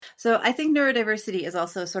So I think neurodiversity is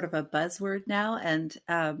also sort of a buzzword now, and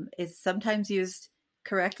is sometimes used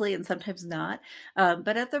correctly and sometimes not.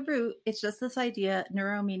 But at the root, it's just this idea,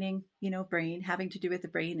 neuro meaning, brain, having to do with the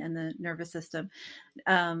brain and the nervous system,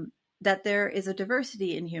 that there is a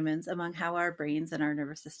diversity in humans among how our brains and our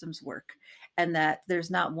nervous systems work, and that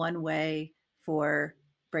there's not one way for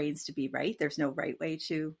brains to be right. There's no right way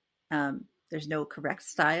to, there's no correct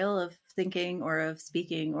style of thinking or of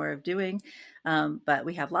speaking or of doing, but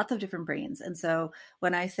we have lots of different brains. And so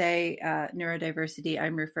when I say neurodiversity,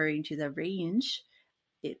 I'm referring to the range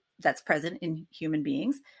that's present in human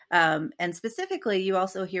beings. And specifically, you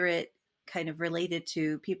also hear it kind of related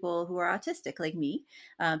to people who are autistic, like me,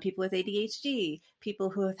 people with ADHD, people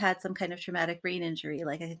who have had some kind of traumatic brain injury,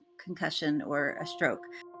 like a concussion or a stroke.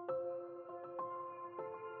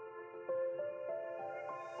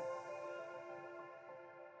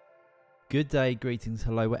 Good day, greetings,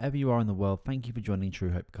 hello, wherever you are in the world. Thank you for joining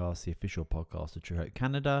True Hope Cast, the official podcast of True Hope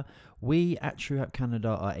Canada. We at True Hope Canada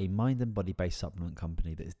are a mind and body-based supplement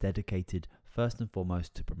company that is dedicated first and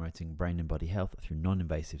foremost to promoting brain and body health through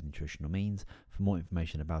non-invasive nutritional means. For more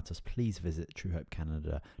information about us, please visit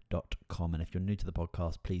truehopecanada.com. And if you're new to the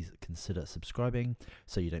podcast, please consider subscribing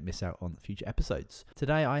so you don't miss out on future episodes.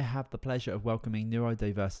 Today, I have the pleasure of welcoming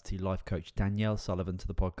neurodiversity life coach Danielle Sullivan to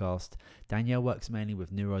the podcast. Danielle works mainly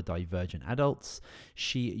with neurodivergent adults.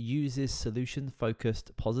 She uses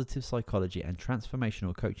solution-focused positive psychology and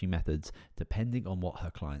transformational coaching methods depending on what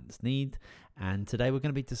her clients need. And today we're going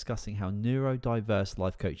to be discussing how neurodiverse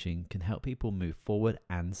life coaching can help people move forward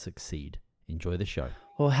and succeed. Enjoy the show.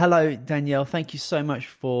 Well, hello, Danielle. Thank you so much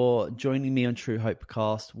for joining me on True Hope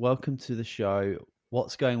Cast. Welcome to the show.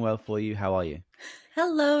 What's going well for you? How are you?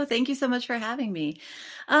 Hello. Thank you so much for having me.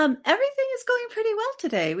 Everything is going pretty well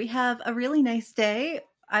today. We have a really nice day.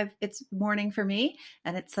 It's morning for me,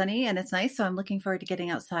 and it's sunny and it's nice. So I'm looking forward to getting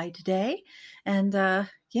outside today. And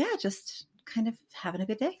just kind of having a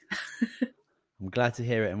good day. I'm glad to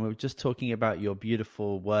hear it. And we were just talking about your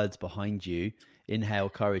beautiful words behind you. Inhale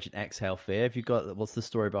courage and exhale fear. What's the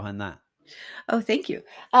story behind that? Oh, thank you.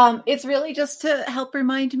 It's really just to help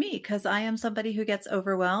remind me, because I am somebody who gets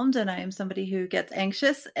overwhelmed and I am somebody who gets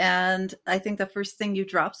anxious. And I think the first thing you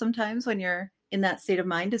drop sometimes when you're in that state of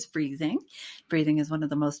mind is breathing. Breathing is one of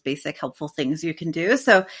the most basic, helpful things you can do.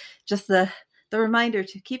 So just the reminder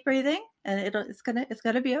to keep breathing, and it's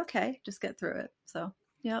gonna be okay. Just get through it. So,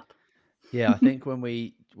 yep. Yeah, I think when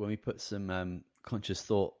we put some conscious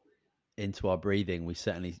thought into our breathing, we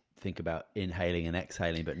certainly think about inhaling and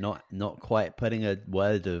exhaling, but not quite putting a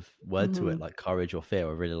word to it, like courage or fear.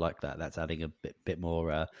 I really like that. That's adding a bit more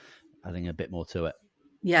to it.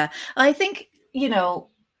 Yeah, I think,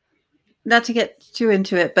 not to get too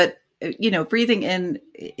into it, but breathing in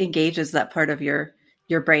engages that part of your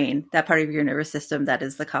brain, that part of your nervous system that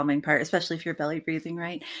is the calming part, especially if you're belly breathing,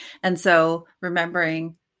 right? And so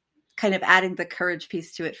remembering, kind of adding the courage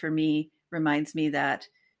piece to it for me, reminds me that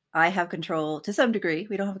I have control to some degree.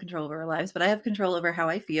 We don't have control over our lives, but I have control over how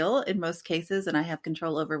I feel in most cases. And I have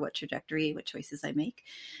control over what choices I make.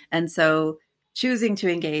 And so choosing to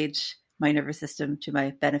engage my nervous system to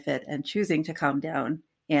my benefit and choosing to calm down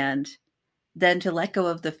and then to let go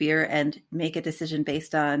of the fear and make a decision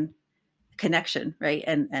based on connection, right?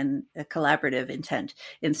 And a collaborative intent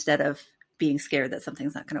instead of being scared that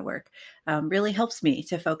something's not going to work, really helps me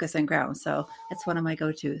to focus and ground. So it's one of my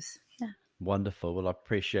go-tos. Yeah. Wonderful. Well, I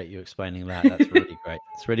appreciate you explaining that. That's really great.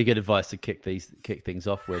 It's really good advice to kick things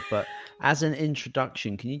off with. But as an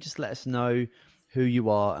introduction, can you just let us know who you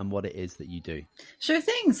are and what it is that you do? Sure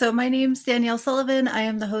thing. So my name's Danielle Sullivan. I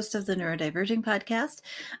am the host of the Neurodiverging podcast.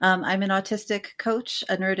 I'm an autistic coach,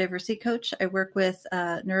 a neurodiversity coach. I work with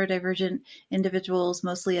neurodivergent individuals,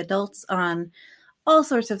 mostly adults, on all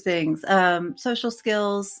sorts of things, social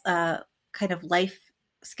skills, kind of life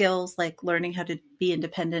skills like learning how to be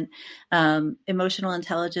independent, emotional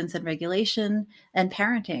intelligence and regulation, and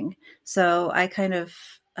parenting. So I kind of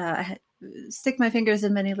stick my fingers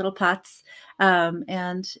in many little pots,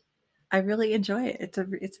 and I really enjoy it. It's a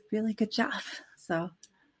really good job. So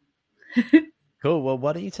cool. Well,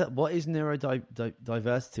 why don't you tell what is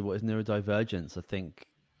neurodiversity? What is neurodivergence? I think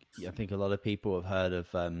a lot of people have heard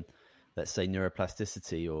of let's say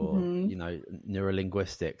neuroplasticity or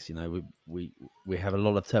neurolinguistics. We have a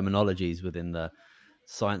lot of terminologies within the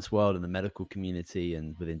science world and the medical community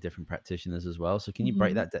and within different practitioners as well. So can you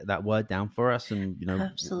break that word down for us? And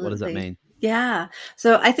Absolutely. What does that mean? Yeah.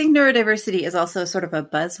 So I think neurodiversity is also sort of a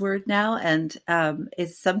buzzword now, and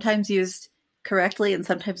is sometimes used correctly and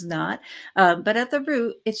sometimes not. But at the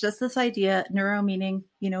root, it's just this idea, neuro meaning,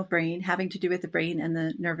 brain, having to do with the brain and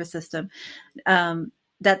the nervous system,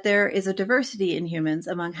 that there is a diversity in humans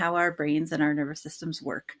among how our brains and our nervous systems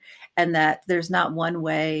work, and that there's not one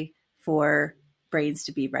way for brains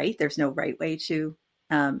to be right. There's no right way to,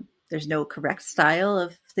 there's no correct style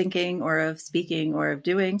of thinking or of speaking or of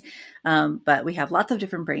doing, but we have lots of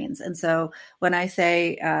different brains. And so when I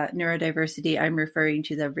say neurodiversity, I'm referring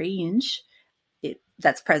to the range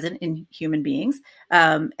that's present in human beings.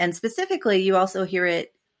 And specifically, you also hear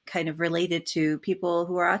it kind of related to people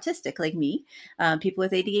who are autistic, like me, people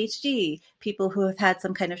with ADHD, people who have had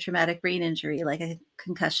some kind of traumatic brain injury, like a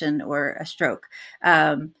concussion or a stroke,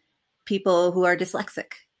 people who are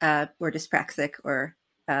dyslexic or dyspraxic or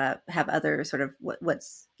have other sort of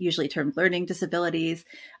what's usually termed learning disabilities,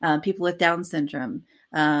 people with Down syndrome,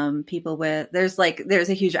 people with, there's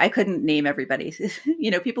a huge, I couldn't name everybody,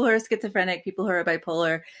 people who are schizophrenic, people who are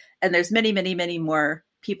bipolar, and there's many, many, many more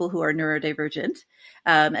people who are neurodivergent.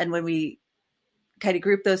 And when we kind of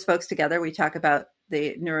group those folks together, we talk about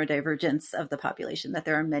the neurodivergence of the population, that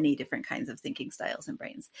there are many different kinds of thinking styles and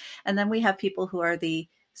brains. And then we have people who are the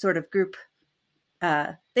sort of group,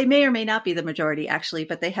 they may or may not be the majority actually,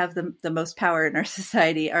 but they have the most power in our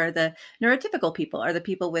society, are the neurotypical people, are the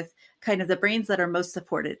people with kind of the brains that are most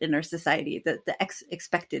supported in our society, the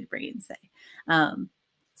expected brains, say.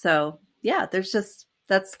 So yeah,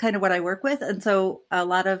 that's kind of what I work with. And so a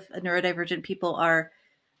lot of neurodivergent people are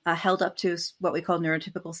held up to what we call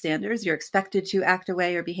neurotypical standards. You're expected to act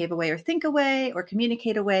away or behave away or think away or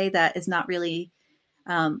communicate away that is not really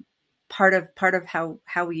part of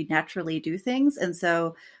how we naturally do things. And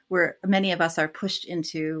so many of us are pushed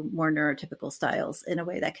into more neurotypical styles in a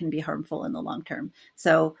way that can be harmful in the long term.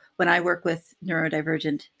 So when I work with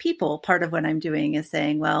neurodivergent people, part of what I'm doing is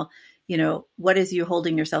saying, well, what is you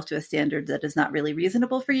holding yourself to a standard that is not really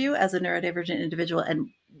reasonable for you as a neurodivergent individual? And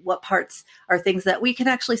what parts are things that we can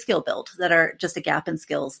actually skill build, that are just a gap in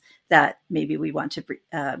skills that maybe we want to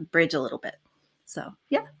bridge a little bit. So,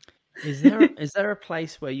 yeah. Is there a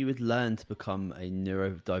place where you would learn to become a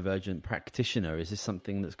neurodivergent practitioner? Is this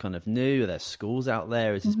something that's kind of new? Are there schools out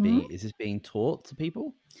there? Is this being taught to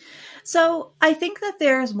people? So I think that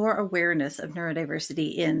there's more awareness of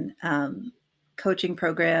neurodiversity in coaching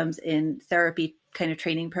programs, in therapy kind of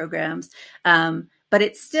training programs. But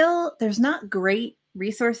it's still, there's not great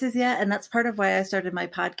resources yet. And that's part of why I started my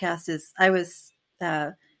podcast. Is I was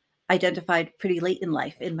identified pretty late in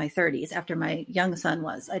life, in my 30s, after my young son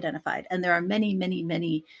was identified. And there are many, many,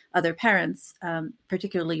 many other parents,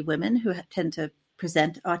 particularly women, who tend to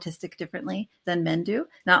present autistic differently than men do.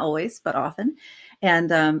 Not always, but often.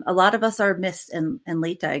 And a lot of us are missed and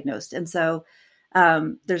late diagnosed. And so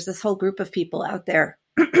there's this whole group of people out there,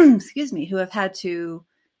 excuse me, who have had to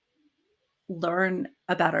learn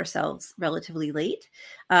about ourselves relatively late.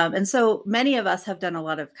 And so many of us have done a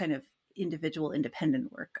lot of kind of individual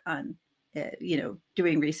independent work on,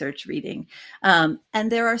 doing research, reading. And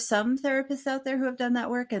there are some therapists out there who have done that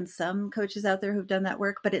work and some coaches out there who've done that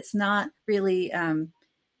work, but it's not really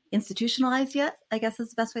institutionalized yet, I guess is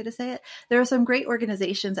the best way to say it. There are some great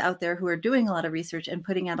organizations out there who are doing a lot of research and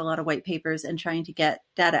putting out a lot of white papers and trying to get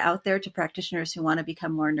data out there to practitioners who want to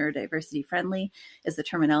become more neurodiversity friendly, is the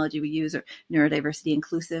terminology we use, or neurodiversity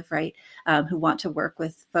inclusive, right? Who want to work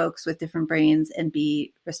with folks with different brains and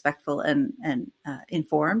be respectful and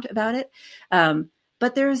informed about it.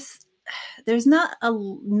 But there's not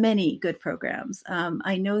many good programs.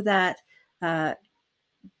 I know that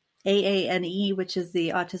AANE, which is the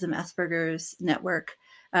Autism Asperger's Network,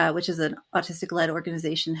 which is an autistic-led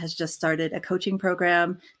organization, has just started a coaching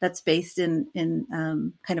program that's based in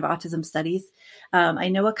kind of autism studies. I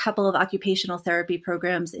know a couple of occupational therapy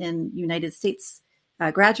programs in United States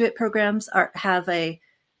graduate programs have a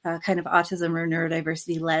kind of autism or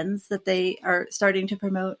neurodiversity lens that they are starting to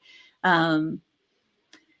promote. And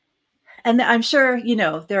I'm sure,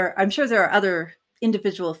 there are other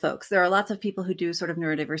individual folks. There are lots of people who do sort of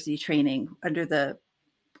neurodiversity training under the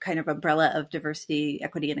kind of umbrella of diversity,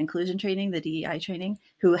 equity, and inclusion training, the DEI training,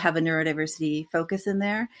 who have a neurodiversity focus in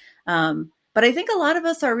there. But I think a lot of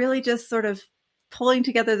us are really just sort of pulling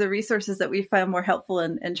together the resources that we found more helpful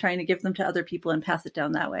and trying to give them to other people and pass it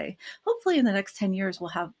down that way. Hopefully in the next 10 years, we'll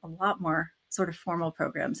have a lot more sort of formal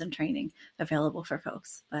programs and training available for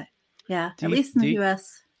folks. But yeah, at least in the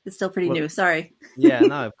US, it's still pretty new. Sorry. Yeah,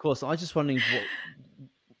 no, of course. I was just wondering,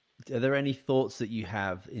 are there any thoughts that you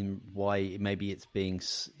have in why maybe it's being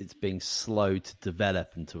slow to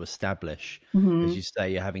develop and to establish? Mm-hmm. As you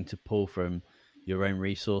say, you're having to pull from your own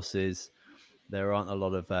resources. There aren't a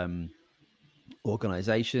lot of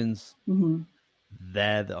organizations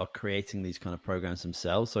there that are creating these kind of programs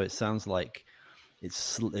themselves. So it sounds like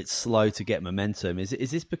it's slow to get momentum. Is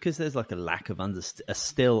this because there's like a lack of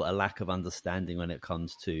still a lack of understanding when it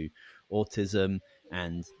comes to autism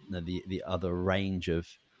and the other range of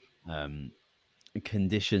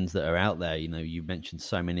conditions that are out there? You mentioned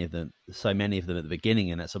so many of them at the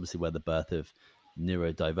beginning, and that's obviously where the birth of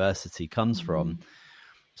neurodiversity comes from.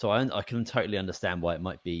 So I can totally understand why it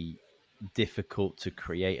might be difficult to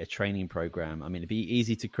create a training program. I mean, it'd be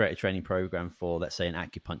easy to create a training program for, let's say, an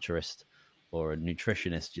acupuncturist or a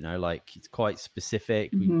nutritionist. Like, it's quite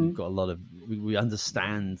specific. We've got a lot of we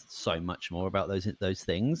understand so much more about those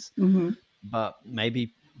things, but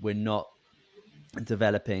maybe we're not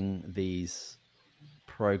developing these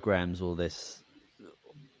programs or this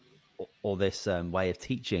way of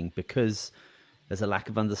teaching because there's a lack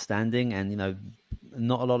of understanding, and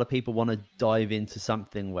not a lot of people want to dive into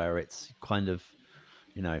something where it's kind of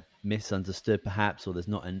misunderstood perhaps, or there's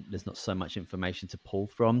not so much information to pull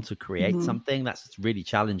from to create something that's really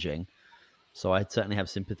challenging. So I certainly have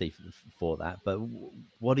sympathy for that. But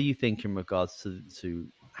what do you think in regards to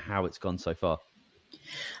how it's gone so far?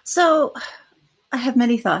 So I have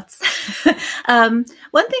many thoughts. One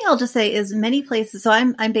thing I'll just say is many places. So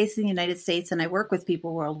I'm based in the United States and I work with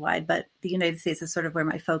people worldwide, but the United States is sort of where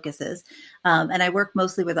my focus is. And I work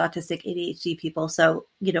mostly with autistic ADHD people. So,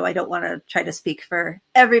 I don't want to try to speak for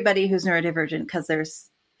everybody who's neurodivergent because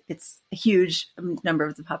it's a huge number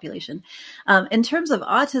of the population. In terms of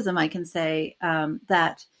autism, I can say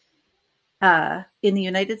that in the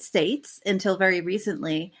United States, until very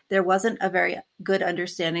recently, there wasn't a very good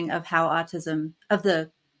understanding of how autism, of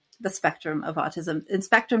the spectrum of autism. And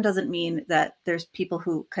spectrum doesn't mean that there's people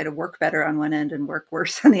who kind of work better on one end and work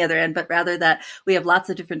worse on the other end, but rather that we have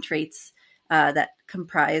lots of different traits that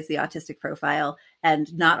comprise the autistic profile,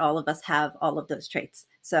 and not all of us have all of those traits.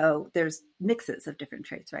 So there's mixes of different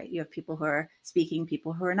traits, right? You have people who are speaking,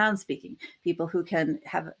 people who are non-speaking, people who can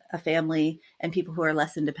have a family, and people who are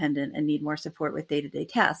less independent and need more support with day-to-day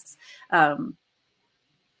tasks.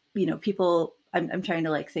 People, I'm trying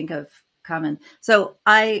to think of common. So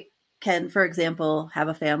I can, for example, have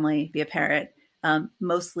a family, be a parent,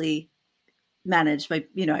 mostly manage my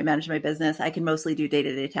business. I can mostly do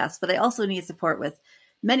day-to-day tasks, but I also need support with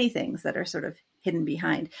many things that are sort of hidden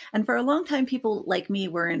behind. And for a long time, people like me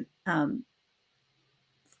weren't kind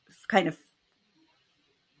of,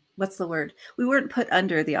 what's the word? We weren't put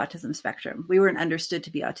under the autism spectrum. We weren't understood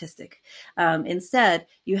to be autistic. Instead,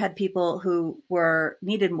 you had people who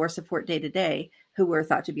needed more support day to day, who were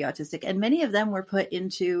thought to be autistic. And many of them were put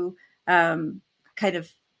into kind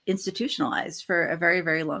of institutionalized for a very,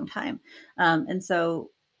 very long time. And so,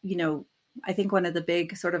 I think one of the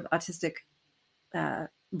big sort of autistic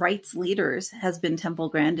rights leaders has been Temple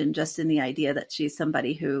Grandin, just in the idea that she's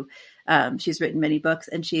somebody who she's written many books,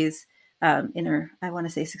 and she's in her, I want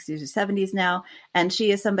to say 60s or 70s now. And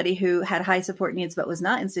she is somebody who had high support needs, but was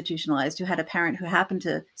not institutionalized, who had a parent who happened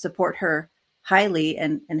to support her highly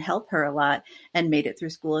and help her a lot, and made it through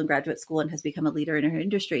school and graduate school, and has become a leader in her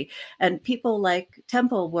industry. And people like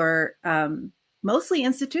Temple were mostly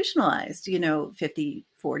institutionalized, 50,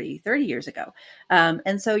 40, 30 years ago.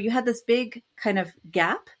 And so you had this big kind of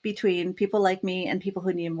gap between people like me and people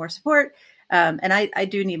who need more support. And I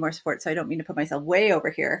do need more support, so I don't mean to put myself way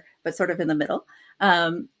over here, but sort of in the middle.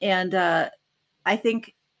 And I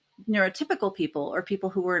think neurotypical people, or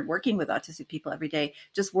people who weren't working with autistic people every day,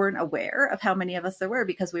 just weren't aware of how many of us there were,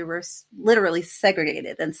 because we were literally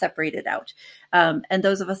segregated and separated out. And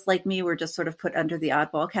those of us like me were just sort of put under the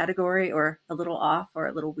oddball category, or a little off, or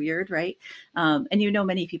a little weird, right? And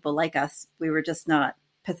many people like us, we were just not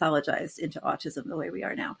pathologized into autism the way we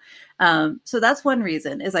are now. So that's one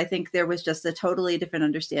reason, is I think there was just a totally different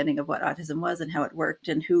understanding of what autism was and how it worked,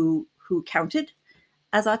 and who counted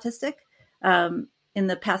as autistic in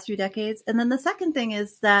the past few decades. And then the second thing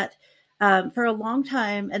is that for a long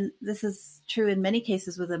time, and this is true in many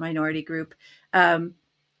cases with a minority group,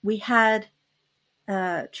 we had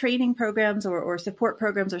training programs or support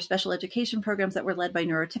programs or special education programs that were led by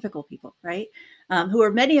neurotypical people, right? Who were,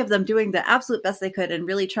 many of them, doing the absolute best they could and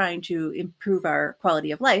really trying to improve our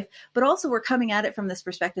quality of life, but also were coming at it from this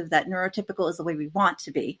perspective that neurotypical is the way we want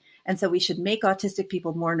to be. And so we should make autistic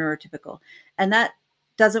people more neurotypical. And that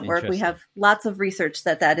doesn't work. We have lots of research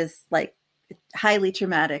that is highly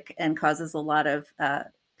traumatic and causes a lot of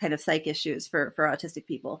kind of psych issues for autistic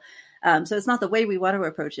people. So it's not the way we want to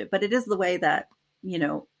approach it, but it is the way that,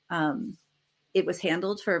 it was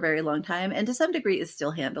handled for a very long time, and to some degree is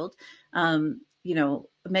still handled.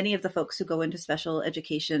 Many of the folks who go into special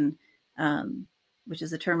education, which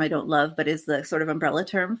is a term I don't love, but is the sort of umbrella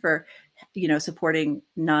term for, supporting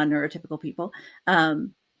non-neurotypical people,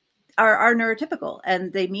 are neurotypical,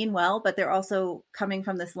 and they mean well, but they're also coming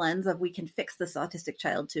from this lens of, we can fix this autistic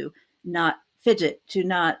child to not fidget, to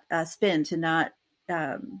not spin, to not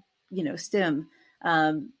stim,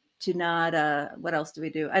 to not what else do we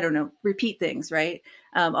do? I don't know, repeat things, right?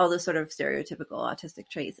 All those sort of stereotypical autistic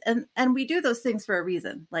traits, and we do those things for a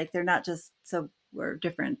reason. Like, they're not just so we're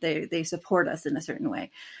different. They support us in a certain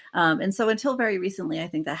way. And so until very recently, I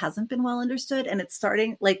think that hasn't been well understood. And it's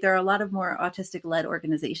starting, like, there are a lot of more autistic led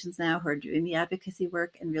organizations now who are doing the advocacy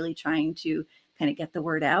work and really trying to kind of get the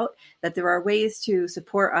word out that there are ways to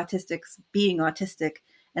support autistics being autistic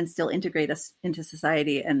and still integrate us into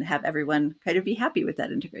society and have everyone kind of be happy with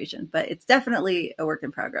that integration. But it's definitely a work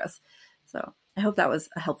in progress. So I hope that was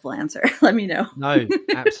a helpful answer. Let me know. No,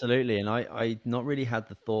 absolutely. And I not really had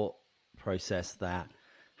the thought process that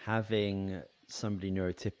having somebody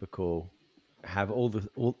neurotypical have all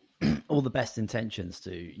the best intentions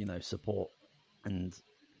to support and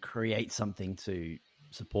create something to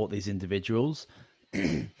support these individuals,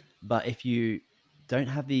 but if you don't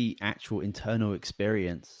have the actual internal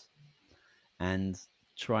experience and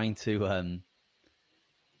trying to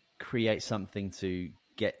create something to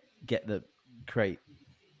create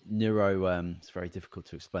neuro, it's very difficult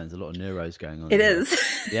to explain. There's a lot of neuros going on. It is.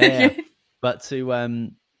 Yeah. But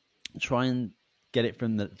to try and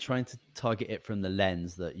trying to target it from the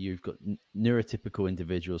lens that you've got neurotypical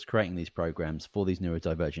individuals creating these programs for these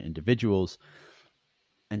neurodivergent individuals,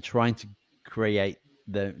 and trying to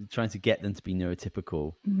get them to be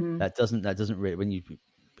neurotypical. Mm-hmm. That doesn't really, when you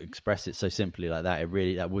express it so simply like that,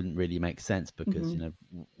 that wouldn't really make sense, because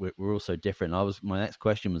we're all so different. My next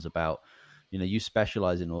question was about, you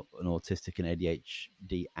specialize in autistic and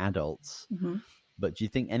ADHD adults, but do you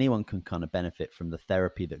think anyone can kind of benefit from the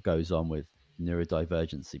therapy that goes on with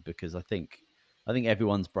neurodivergency? Because I think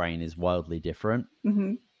everyone's brain is wildly different,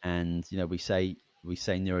 and we say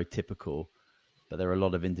neurotypical, but there are a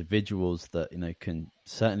lot of individuals that can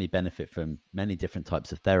certainly benefit from many different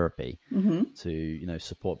types of therapy to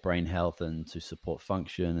support brain health and to support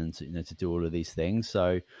function and to do all of these things.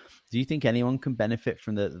 So, do you think anyone can benefit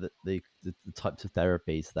from the types of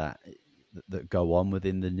therapies that go on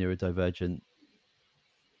within the neurodivergent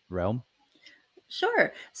realm?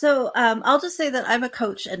 Sure. So I'll just say that I'm a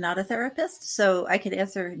coach and not a therapist, so I can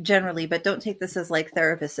answer generally, but don't take this as like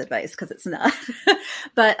therapist advice, because it's not.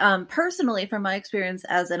 But personally, from my experience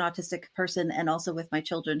as an autistic person, and also with my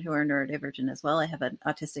children who are neurodivergent as well, I have an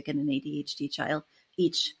autistic and an ADHD child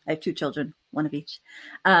each. I have 2 children, one of each.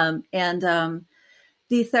 The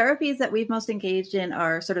therapies that we've most engaged in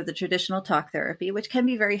are sort of the traditional talk therapy, which can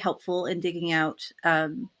be very helpful in digging out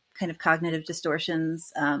kind of cognitive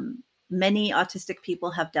distortions. Many autistic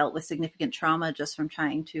people have dealt with significant trauma just from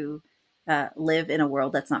trying to live in a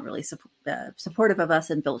world that's not really supportive of us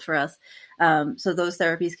and built for us. So those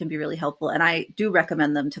therapies can be really helpful. And I do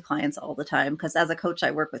recommend them to clients all the time, because as a coach,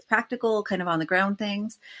 I work with practical kind of on the ground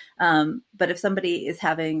things. But if somebody is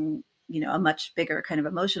having, a much bigger kind of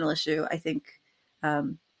emotional issue, I think, as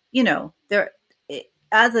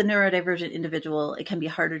a neurodivergent individual, it can be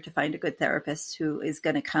harder to find a good therapist who is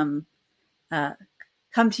going to come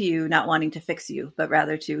to you not wanting to fix you, but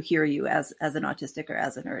rather to hear you as an autistic or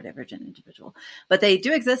as a neurodivergent individual. But they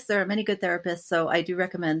do exist. There are many good therapists. So I do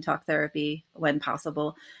recommend talk therapy when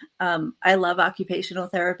possible. I love occupational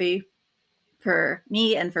therapy for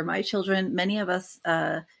me and for my children. Many of us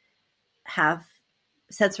have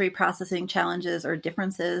sensory processing challenges or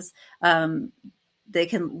differences. They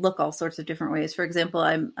can look all sorts of different ways. For example,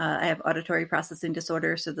 I have auditory processing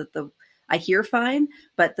disorder, so that I hear fine,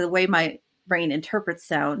 but the way my brain interprets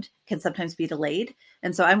sound can sometimes be delayed.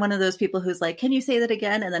 And so I'm one of those people who's like, can you say that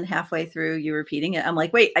again? And then halfway through you repeating it, I'm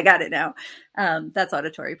like, wait, I got it now. That's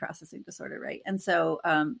auditory processing disorder, right? And so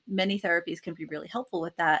many therapies can be really helpful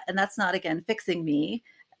with that. And that's not, again, fixing me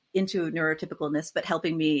into neurotypicalness, but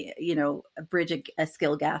helping me, bridge a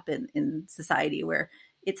skill gap in society where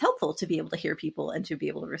it's helpful to be able to hear people and to be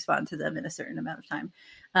able to respond to them in a certain amount of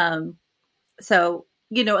time. So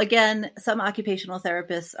again, some occupational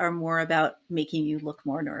therapists are more about making you look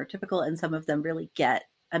more neurotypical, and some of them really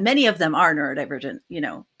and many of them are neurodivergent.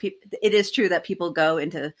 It is true that people go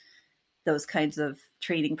into those kinds of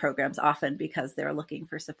training programs often because they're looking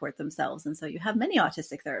for support themselves. And so you have many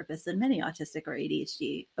autistic therapists and many autistic or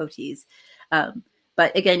ADHD OTs.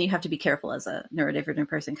 But again, you have to be careful as a neurodivergent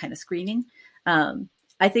person kind of screening.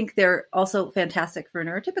 I think they're also fantastic for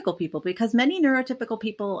neurotypical people, because many neurotypical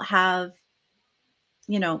people have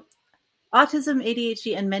autism,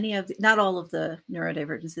 ADHD, and not all of the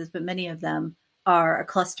neurodivergences, but many of them are a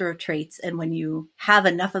cluster of traits. And when you have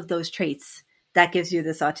enough of those traits, that gives you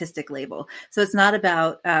this autistic label. So it's not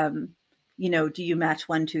about, do you match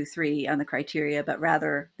 1, 2, 3 on the criteria, but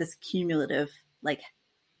rather this cumulative, like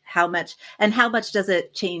how much does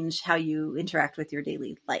it change how you interact with your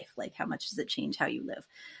daily life? Like how much does it change how you live?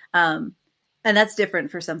 And that's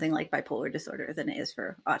different for something like bipolar disorder than it is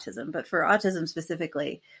for autism. But for autism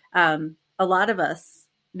specifically, a lot of us,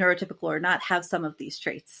 neurotypical or not, have some of these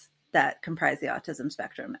traits that comprise the autism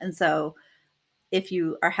spectrum. And so if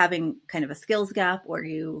you are having kind of a skills gap or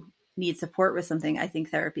you need support with something, I think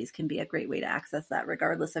therapies can be a great way to access that,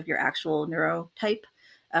 regardless of your actual neurotype,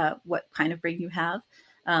 what kind of brain you have.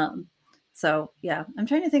 So yeah, I'm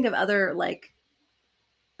trying to think of other, like,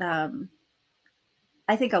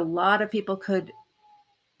 I think a lot of people could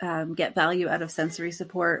get value out of sensory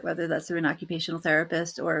support, whether that's through an occupational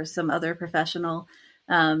therapist or some other professional.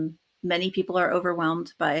 Many people are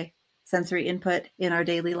overwhelmed by sensory input in our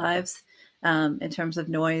daily lives, in terms of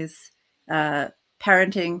noise,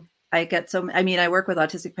 parenting. I work with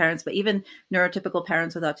autistic parents, but even neurotypical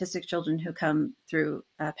parents with autistic children who come through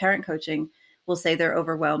parent coaching will say they're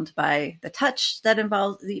overwhelmed by the touch that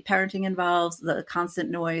the parenting involves, the constant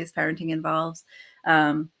noise parenting involves.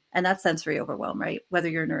 And that's sensory overwhelm, right? Whether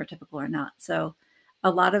you're neurotypical or not. So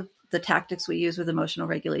a lot of the tactics we use with emotional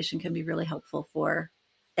regulation can be really helpful for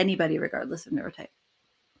anybody, regardless of neurotype.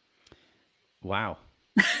 Wow.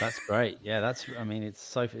 That's great. Yeah,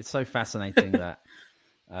 it's so fascinating that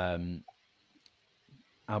our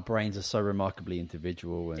brains are so remarkably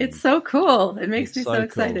individual. And it's so cool. It makes me so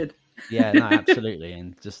excited. Cool. Yeah, no, absolutely.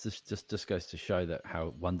 And just goes to show that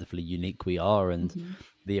how wonderfully unique we are, and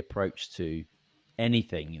the approach to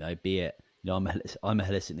anything, be it, I'm a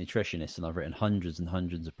holistic nutritionist and I've written hundreds and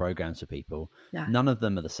hundreds of programs for people. Yeah. None of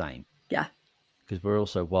them are the same. Yeah. Because we're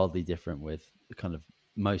also wildly different with kind of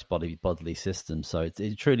most bodily systems. So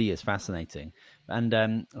it truly is fascinating. And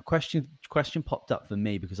a question popped up for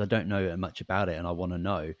me because I don't know much about it and I want to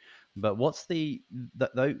know. But what's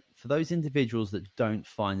for those individuals that don't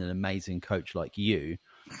find an amazing coach like you,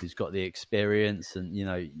 who's got the experience and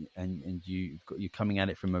you're coming at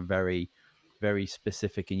it from a very, very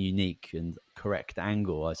specific and unique and correct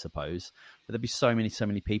angle, I suppose. But there'd be so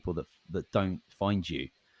many people that don't find you.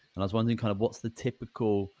 And I was wondering kind of what's the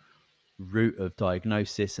typical route of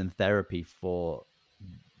diagnosis and therapy for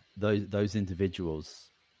those individuals?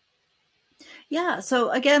 Yeah.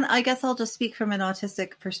 So again, I guess I'll just speak from an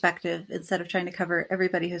autistic perspective instead of trying to cover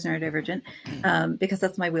everybody who's neurodivergent, because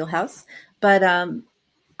that's my wheelhouse. But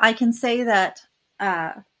I can say that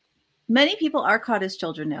many people are caught as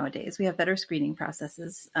children nowadays. We have better screening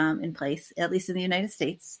processes in place, at least in the United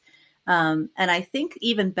States. And I think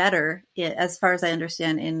even better, as far as I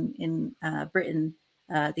understand, in Britain,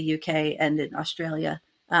 the UK, and in Australia,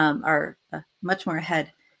 are much more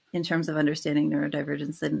ahead in terms of understanding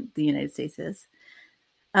neurodivergence than the United States is.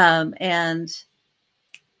 And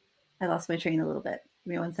I lost my train a little bit.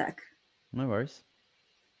 Give me one sec. No worries.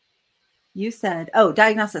 You said,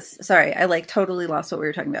 diagnosis. Sorry, I totally lost what we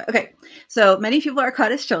were talking about. Okay. So many people are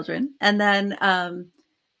caught as children. And then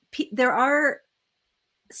there are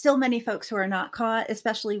still many folks who are not caught,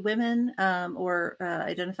 especially women or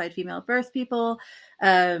identified female at birth people,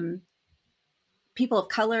 people of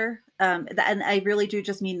color. And I really do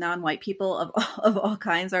just mean non-white people of all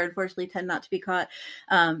kinds are unfortunately tend not to be caught.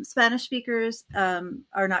 Spanish speakers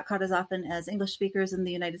are not caught as often as English speakers in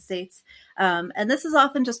the United States. And this is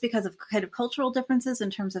often just because of kind of cultural differences in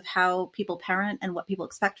terms of how people parent and what people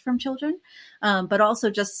expect from children, but also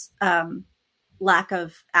just lack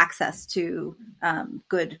of access to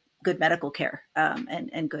good medical care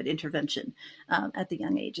and good intervention at the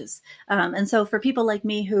young ages. And so for people like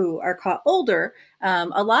me who are caught older,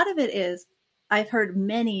 a lot of it is, I've heard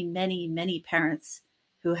many parents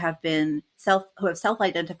who have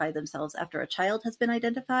self-identified themselves after a child has been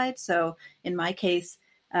identified. So in my case,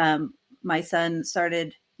 my son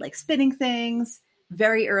started spinning things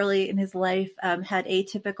very early in his life, had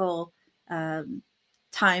atypical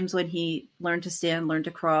times when he learned to stand, learned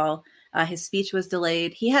to crawl. His speech was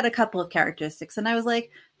delayed. He had a couple of characteristics, and I was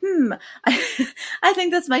like, I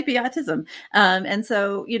think this might be autism. And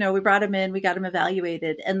so, we brought him in, we got him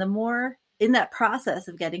evaluated. And the more in that process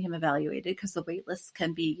of getting him evaluated, because the wait lists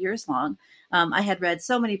can be years long, I had read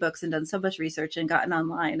so many books and done so much research and gotten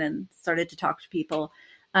online and started to talk to people.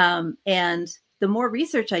 And the more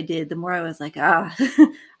research I did, the more I was like, I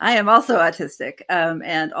am also autistic.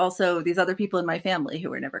 And also these other people in my family who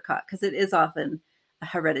were never caught, because it is often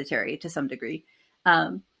hereditary to some degree.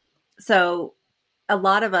 So a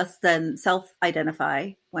lot of us then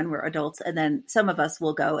self-identify when we're adults, and then some of us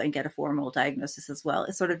will go and get a formal diagnosis as well.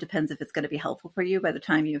 It sort of depends if it's going to be helpful for you by the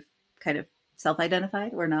time you've kind of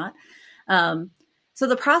self-identified or not. So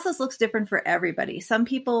the process looks different for everybody. Some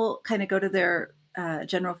people kind of go to their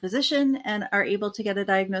general physician and are able to get a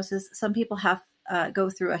diagnosis. Some people have go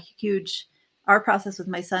through a huge. Our process with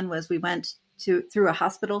my son was we went through a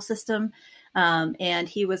hospital system, and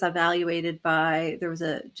he was evaluated by, there was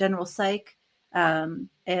a general psych,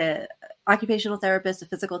 a occupational therapist, a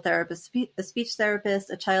physical therapist, a speech therapist,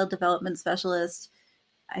 a child development specialist,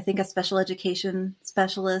 I think a special education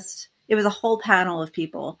specialist. It was a whole panel of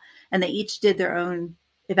people, and they each did their own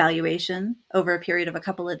evaluation over a period of a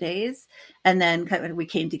couple of days. And then we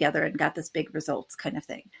came together and got this big results kind of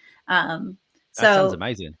thing. That sounds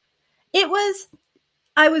amazing.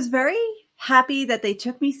 I was very happy that they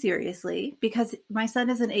took me seriously, because my son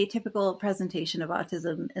is an atypical presentation of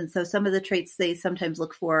autism. And so some of the traits they sometimes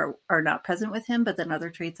look for are not present with him, but then other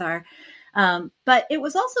traits are. But it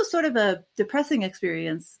was also sort of a depressing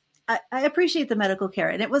experience. I appreciate the medical care.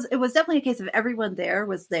 And it was definitely a case of everyone there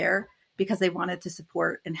was there because they wanted to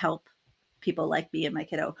support and help people like me and my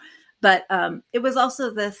kiddo. But it was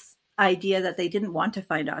also this idea that they didn't want to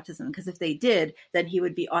find autism, because if they did, then he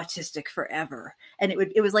would be autistic forever. And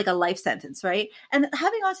it was like a life sentence, right? And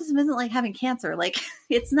having autism isn't like having cancer. Like,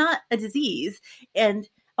 it's not a disease. And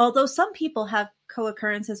although some people have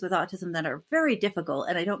co-occurrences with autism that are very difficult,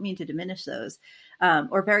 and I don't mean to diminish those,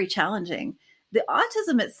 or very challenging, the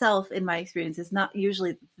autism itself, in my experience, is not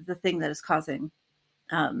usually the thing that is causing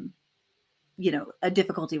a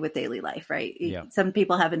difficulty with daily life, right? Yeah. Some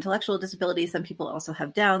people have intellectual disabilities. Some people also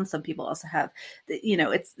have Down. Some people also have,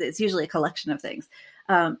 it's usually a collection of things.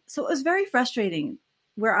 So it was very frustrating,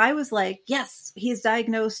 where I was like, yes, he's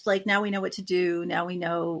diagnosed. Like, now we know what to do. Now we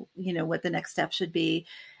know, what the next step should be.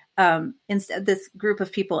 Instead, this group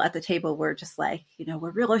of people at the table were just like,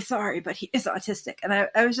 we're really sorry, but he is autistic. And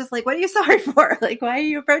I was just like, what are you sorry for? Like, why are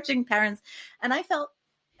you approaching parents? And I felt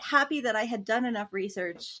happy that I had done enough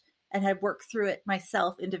research and had worked through it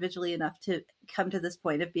myself individually enough to come to this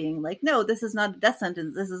point of being like, no, this is not a death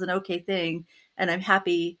sentence. This is an okay thing. And I'm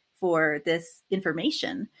happy for this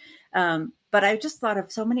information. But I just thought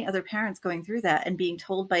of so many other parents going through that and being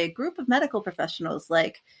told by a group of medical professionals,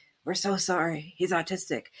 like, we're so sorry, he's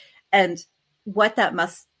autistic. And what that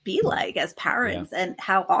must be like as parents, and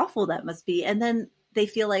how awful that must be. And then they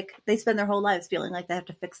feel like they spend their whole lives feeling like they have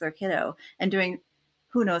to fix their kiddo and doing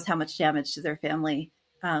who knows how much damage to their family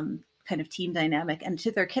kind of team dynamic, and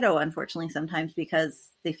to their kiddo, unfortunately, sometimes, because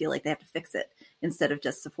they feel like they have to fix it instead of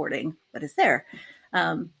just supporting what is there.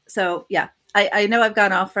 So yeah, I know I've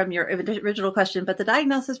gone off from your original question, but the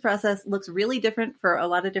diagnosis process looks really different for a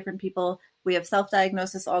lot of different people. We have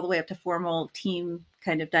self-diagnosis all the way up to formal team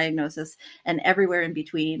kind of diagnosis, and everywhere in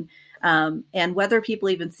between. And whether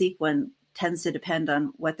people even seek one tends to depend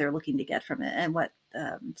on what they're looking to get from it and what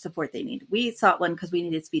support they need. We sought one because we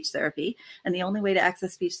needed speech therapy. And the only way to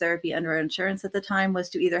access speech therapy under our insurance at the time was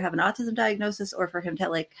to either have an autism diagnosis or for him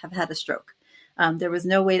to have had a stroke. There was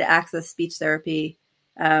no way to access speech therapy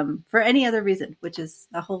for any other reason, which is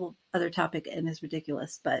a whole other topic and is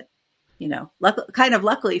ridiculous. But,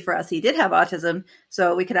 luckily for us, he did have autism,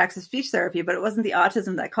 so we could access speech therapy, but it wasn't the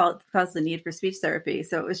autism that caused the need for speech therapy.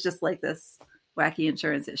 So it was just like this wacky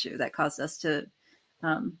insurance issue that caused us to,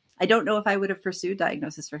 I don't know if I would have pursued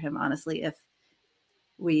diagnosis for him, honestly, if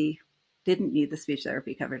we didn't need the speech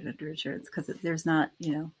therapy covered under insurance, because there's not,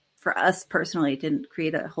 for us personally, it didn't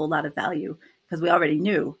create a whole lot of value because we already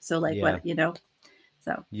knew. So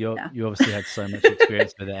so you obviously had so much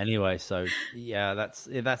experience with it anyway. So yeah,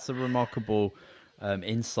 that's a remarkable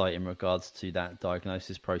insight in regards to that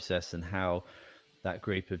diagnosis process, and how that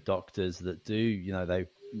group of doctors that do,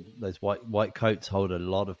 those white coats hold a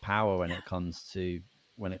lot of power when it comes to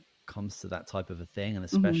that type of a thing, and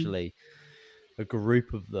especially a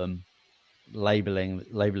group of them labeling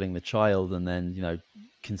the child, and then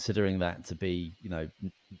considering that to be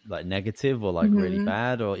like negative or like really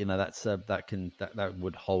bad, or that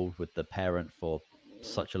would hold with the parent for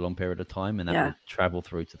such a long period of time, and that would travel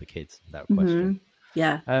through to the kids without question.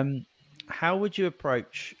 How would you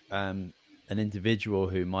approach an individual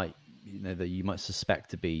who might that you might suspect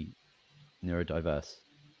to be neurodiverse?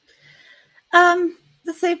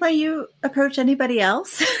 The same way you approach anybody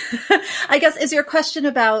else. I guess, is your question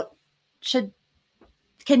about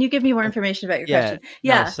can you give me more information about your question?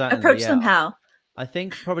 Yeah. No, approach them how? I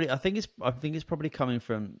think it's probably coming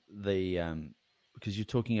from the because you're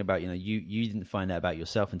talking about, you didn't find out about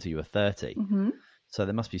yourself until you were 30. So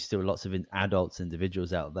there must be still lots of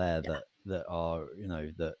individuals out there that are,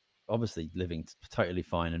 that obviously living totally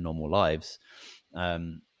fine and normal lives.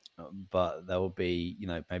 But there will be,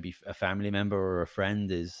 maybe a family member or a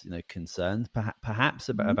friend is, concerned perhaps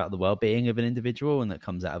about the well-being of an individual, and that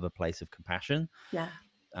comes out of a place of compassion. Yeah.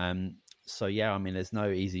 So yeah, I mean, there's no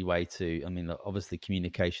easy way to. I mean, obviously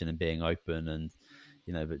communication and being open, and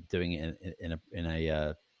but doing it in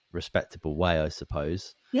a respectable way, I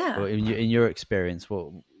suppose. Yeah. But in your experience,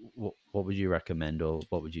 what would you recommend, or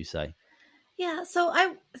what would you say? Yeah, so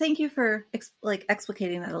I thank you for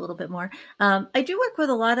explicating that a little bit more. I do work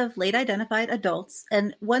with a lot of late identified adults,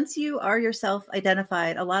 and once you are yourself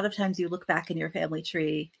identified, a lot of times you look back in your family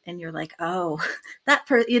tree and you're like, oh,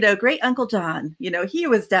 great Uncle John, he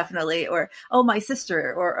was definitely, or oh, my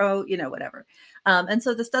sister, or oh, whatever. And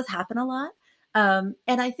so this does happen a lot. And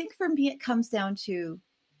I think for me, it comes down to,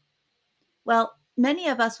 well, many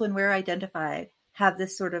of us, when we're identified, have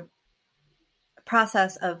this sort of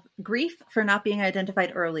process of grief for not being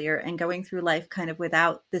identified earlier and going through life kind of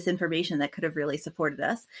without this information that could have really supported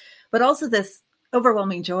us, but also this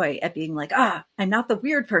overwhelming joy at being like, I'm not the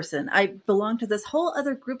weird person. I belong to this whole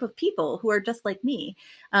other group of people who are just like me.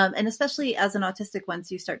 And especially as an autistic,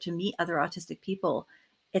 once you start to meet other autistic people,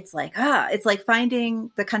 it's like finding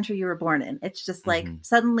the country you were born in. It's just like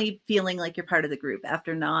suddenly feeling like you're part of the group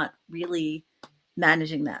after not really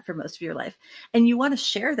managing that for most of your life. And you want to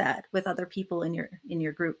share that with other people in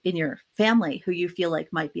your group, in your family, who you feel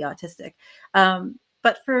like might be autistic.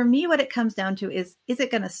 But for me, what it comes down to is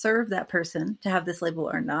it going to serve that person to have this label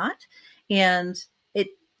or not? And it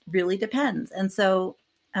really depends. And so,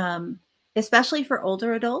 especially for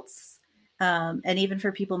older adults, and even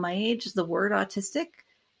for people my age, the word autistic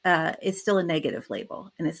is still a negative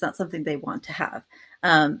label, and it's not something they want to have,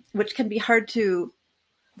 which can be hard to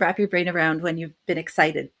wrap your brain around when you've been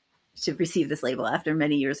excited to receive this label after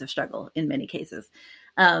many years of struggle in many cases.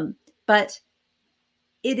 But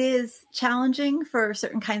it is challenging for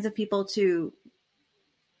certain kinds of people to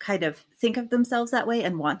kind of think of themselves that way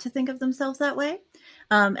and want to think of themselves that way.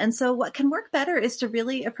 And so what can work better is to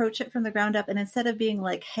really approach it from the ground up. And instead of being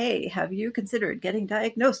like, hey, have you considered getting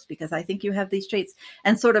diagnosed because I think you have these traits,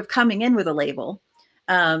 and sort of coming in with a label,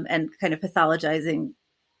 and kind of pathologizing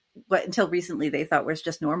what until recently they thought was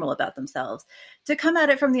just normal about themselves, to come at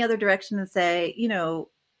it from the other direction and say,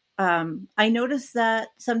 I notice that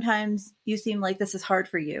sometimes you seem like this is hard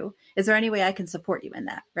for you. Is there any way I can support you in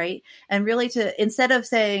that? Right. And really instead of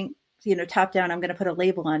saying, top down, I'm going to put a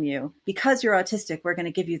label on you because you're autistic, we're going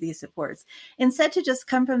to give you these supports. Instead, to just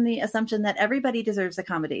come from the assumption that everybody deserves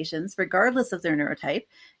accommodations, regardless of their neurotype.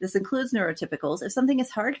 This includes neurotypicals. If something is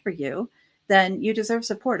hard for you, then you deserve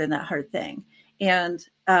support in that hard thing. And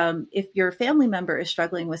if your family member is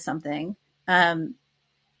struggling with something, trying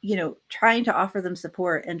to offer them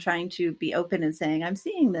support and trying to be open and saying, I'm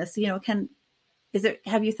seeing this,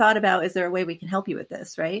 have you thought about, is there a way we can help you with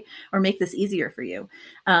this, right? Or make this easier for you?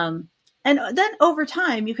 And then over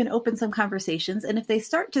time, you can open some conversations. And if they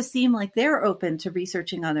start to seem like they're open to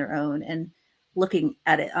researching on their own and looking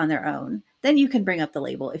at it on their own, then you can bring up the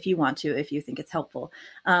label if you want to, if you think it's helpful.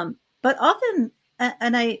 But often,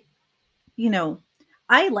 and I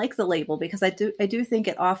like the label because I do think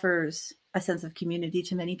it offers a sense of community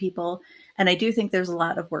to many people. And I do think there's a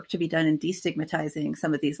lot of work to be done in destigmatizing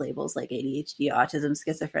some of these labels like ADHD, autism,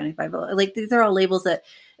 schizophrenic, bipolar. Like these are all labels that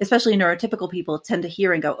especially neurotypical people tend to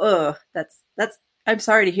hear and go, oh, that's, I'm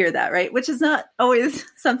sorry to hear that. Right. Which is not always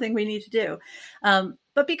something we need to do.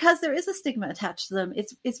 But because there is a stigma attached to them,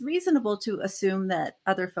 it's reasonable to assume that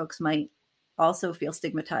other folks might also feel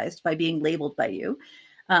stigmatized by being labeled by you.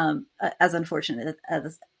 As unfortunate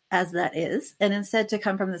as that is, and instead to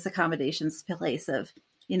come from this accommodations place of,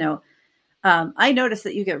 I notice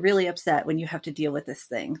that you get really upset when you have to deal with this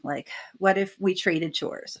thing. Like, what if we traded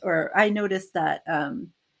chores? Or I noticed that,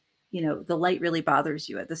 the light really bothers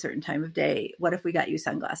you at the certain time of day. What if we got you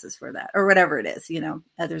sunglasses for that? Or whatever it is,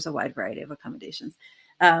 there's a wide variety of accommodations.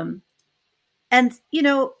 And,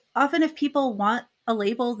 often if people want a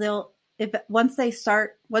label, once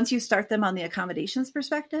you start them on the accommodations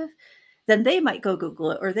perspective, then they might go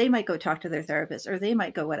Google it, or they might go talk to their therapist, or they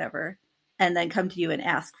might go whatever, and then come to you and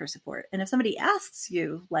ask for support. And if somebody asks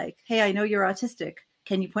you like, hey, I know you're autistic,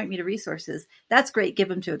 can you point me to resources? That's great. Give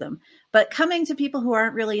them to them. But coming to people who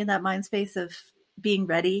aren't really in that mind space of being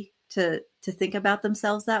ready to think about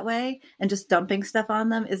themselves that way and just dumping stuff on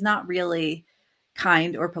them is not really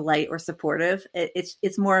kind or polite or supportive.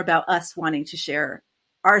 It's more about us wanting to share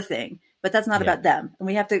our thing, but that's not about them. And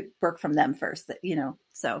we have to work from them first,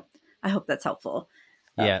 so I hope that's helpful.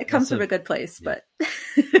 It comes from a good place, but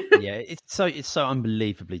it's so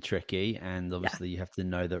unbelievably tricky. And obviously you have to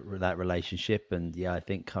know that relationship. And I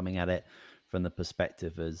think coming at it from the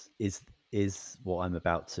perspective is what I'm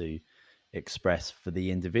about to express for the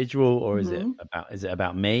individual, or is it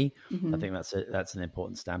about me? I think that's an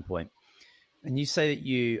important standpoint. And you say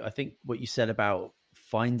that I think what you said about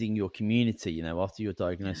finding your community, after your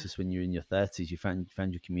diagnosis when you're in your 30s, you found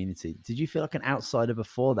your community. Did you feel like an outsider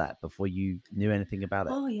before that, before you knew anything about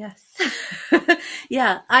it? Oh, yes.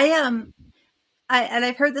 Yeah, I am. And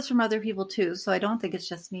I've heard this from other people too, so I don't think it's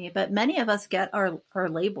just me, but many of us get our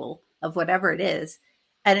label of whatever it is,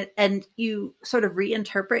 and you sort of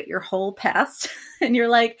reinterpret your whole past, and you're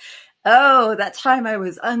like, oh, that time I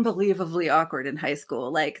was unbelievably awkward in high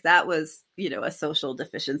school, like that was, a social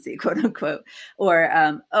deficiency, quote unquote,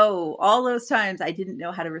 or oh, all those times I didn't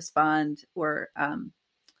know how to respond, or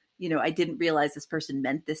I didn't realize this person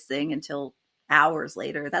meant this thing until hours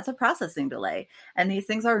later. That's a processing delay. And these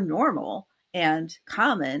things are normal and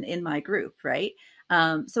common in my group, right?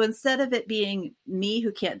 So instead of it being me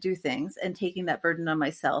who can't do things and taking that burden on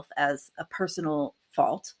myself as a personal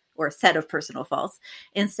fault or a set of personal faults,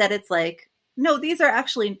 instead it's like, no, these are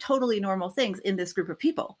actually totally normal things in this group of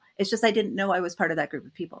people. It's just I didn't know I was part of that group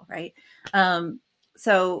of people, right?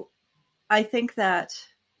 So I think that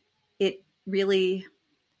it really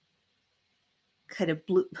kind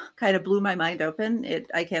of blew my mind open.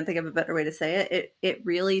 I can't think of a better way to say it. It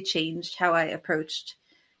really changed how I approached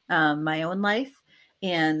my own life,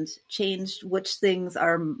 and changed which things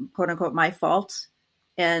are quote unquote my fault.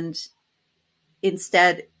 And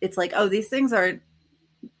instead it's like, oh, these things aren't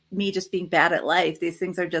me just being bad at life. These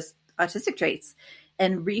things are just autistic traits,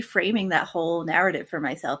 and reframing that whole narrative for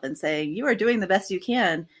myself and saying, you are doing the best you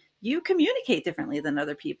can. You communicate differently than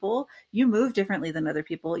other people. You move differently than other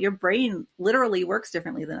people. Your brain literally works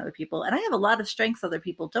differently than other people. And I have a lot of strengths other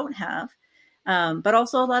people don't have, but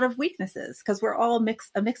also a lot of weaknesses, because we're all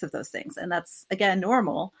a mix of those things. And that's, again,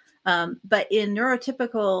 normal. But in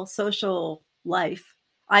neurotypical social life,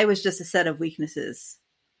 I was just a set of weaknesses,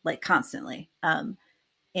 like constantly.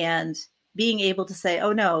 And being able to say,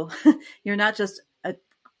 oh, no, you're not just a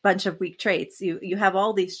bunch of weak traits. You have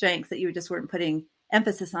all these strengths that you just weren't putting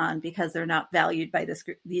emphasis on because they're not valued by this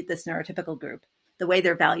neurotypical group the way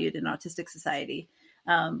they're valued in autistic society,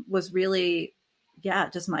 was really,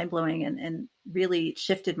 just mind-blowing, and really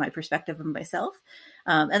shifted my perspective of myself.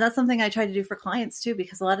 And that's something I try to do for clients too,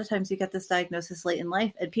 because a lot of times you get this diagnosis late in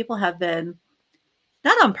life, and people have been,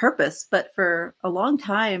 not on purpose, but for a long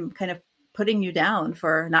time, kind of putting you down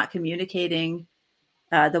for not communicating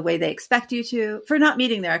the way they expect you to, for not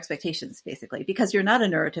meeting their expectations, basically, because you're not a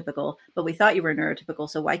neurotypical, but we thought you were neurotypical.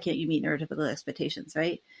 So why can't you meet neurotypical expectations,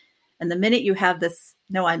 right? And the minute you have this,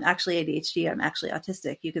 no, I'm actually ADHD, I'm actually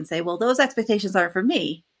autistic, you can say, well, those expectations aren't for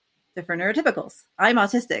me. They're for neurotypicals. I'm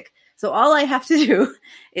autistic. So all I have to do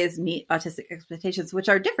is meet autistic expectations, which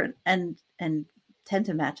are different and tend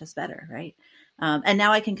to match us better, right? And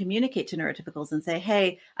now I can communicate to neurotypicals and say,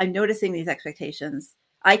 hey, I'm noticing these expectations.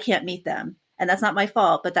 I can't meet them. And that's not my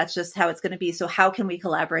fault, but that's just how it's going to be. So how can we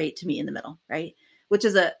collaborate to meet in the middle, right? Which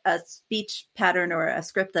is a speech pattern or a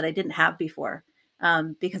script that I didn't have before,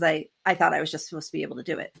 because I thought I was just supposed to be able to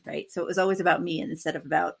do it, right? So it was always about me, and instead of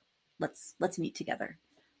about let's meet together.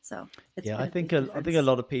 So I think a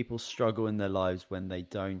lot of people struggle in their lives when they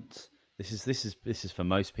don't. This is for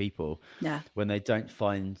most people. Yeah. When they don't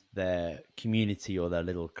find their community or their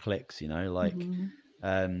little cliques,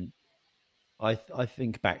 I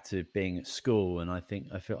think back to being at school, and I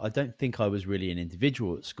don't think I was really an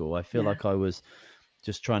individual at school. I feel like I was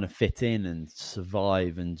just trying to fit in and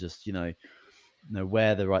survive, and just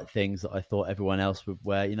wear the right things that I thought everyone else would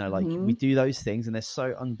wear. We do those things, and they're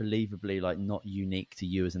so unbelievably not unique to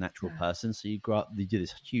you as an actual person. So you grow up, you do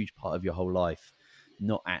this huge part of your whole life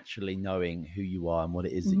not actually knowing who you are and what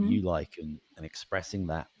it is that you like, and expressing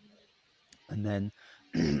that. And then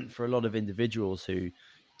for a lot of individuals who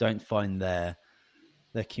don't find their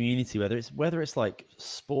community, whether it's like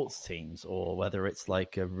sports teams, or whether it's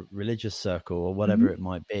like a religious circle, or whatever it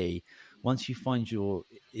might be, once you find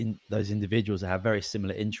those individuals that have very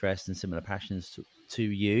similar interests and similar passions to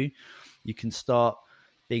you, you can start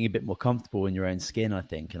being a bit more comfortable in your own skin, I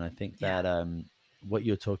think. And I think that what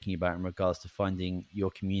you're talking about in regards to finding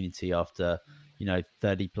your community after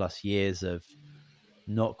 30 plus years of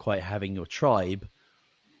not quite having your tribe,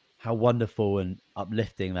 how wonderful and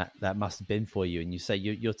uplifting that must have been for you. And you say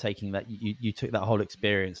you're taking that, you took that whole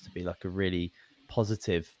experience to be like a really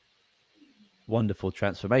positive, wonderful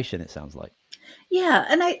transformation, it sounds like. Yeah.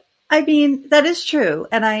 And I mean, that is true.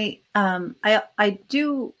 And I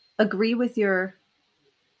do agree with your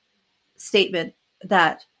statement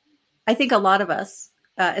that I think a lot of us,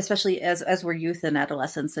 especially as we're youth and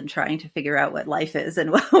adolescents and trying to figure out what life is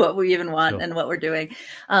and what we even want and what we're doing,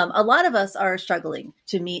 a lot of us are struggling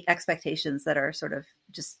to meet expectations that are sort of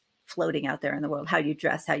just floating out there in the world. How you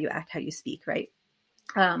dress, how you act, how you speak, right?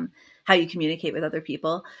 How you communicate with other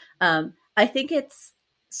people. I think it's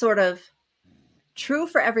sort of true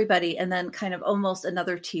for everybody, and then kind of almost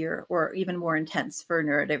another tier or even more intense for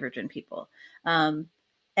neurodivergent people.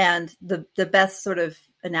 And the best sort of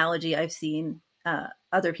analogy I've seen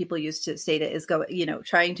other people use to state it is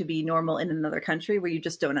trying to be normal in another country where you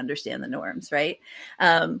just don't understand the norms, right?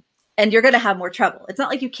 And you're going to have more trouble. It's not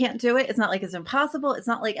like you can't do it. It's not like it's impossible. It's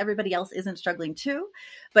not like everybody else isn't struggling too,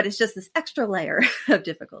 but it's just this extra layer of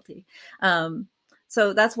difficulty.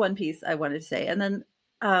 So that's one piece I wanted to say. And then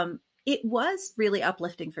it was really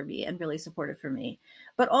uplifting for me and really supportive for me.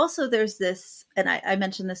 But also there's this, and I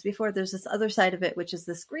mentioned this before, there's this other side of it, which is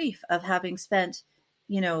this grief of having spent,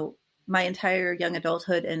 my entire young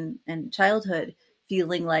adulthood and childhood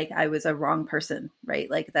feeling like I was a wrong person, right?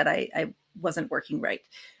 Like that I wasn't working right.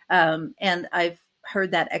 And I've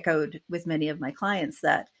heard that echoed with many of my clients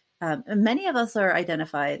that many of us are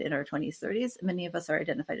identified in our 20s, 30s. Many of us are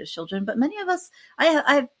identified as children, but many of us, I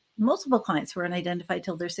have multiple clients who are unidentified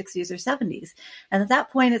till their 60s or 70s. And at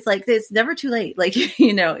that point, it's like, it's never too late. Like,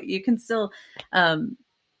 you can still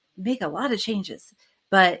make a lot of changes,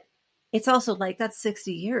 but it's also like that's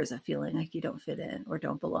 60 years of feeling like you don't fit in or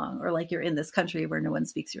don't belong, or like you're in this country where no one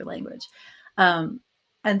speaks your language. And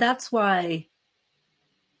that's why,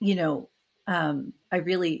 I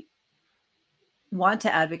really want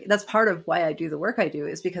to advocate. That's part of why I do the work I do,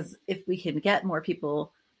 is because if we can get more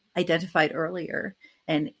people identified earlier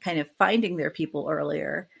and kind of finding their people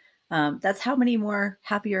earlier, that's how many more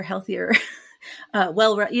happier, healthier,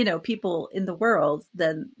 people in the world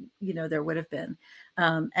than, there would have been.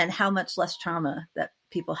 And how much less trauma that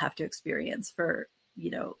people have to experience for,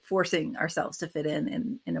 forcing ourselves to fit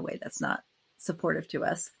in a way that's not supportive to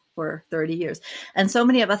us for 30 years. And so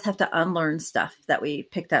many of us have to unlearn stuff that we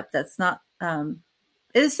picked up that's not, it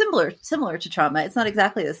is similar to trauma. It's not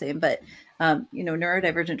exactly the same, but,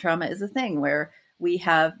 neurodivergent trauma is a thing where we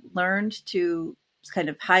have learned to kind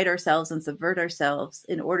of hide ourselves and subvert ourselves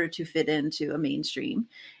in order to fit into a mainstream.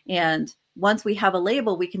 And once we have a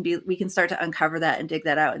label, we can start to uncover that and dig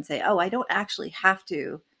that out and say, oh, I don't actually have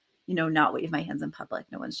to, not wave my hands in public.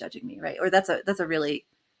 No one's judging me, right? Or that's a really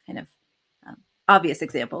kind of obvious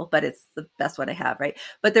example, but it's the best one I have, right?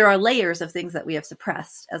 But there are layers of things that we have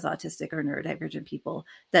suppressed as autistic or neurodivergent people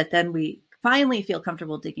that then we finally feel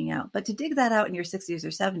comfortable digging out. But to dig that out in your 60s or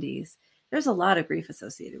 70s, there's a lot of grief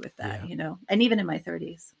associated with that, and even in my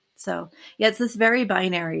 30s. So yeah, it's this very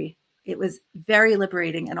binary. It was very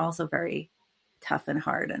liberating and also very tough and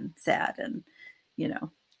hard and sad. And,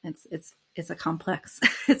 it's a complex,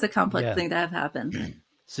 it's a complex thing to have happen.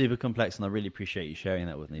 Super complex. And I really appreciate you sharing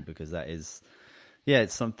that with me, because that is,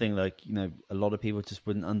 it's something like, a lot of people just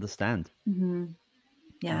wouldn't understand. Mm-hmm.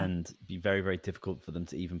 Yeah. And be very, very difficult for them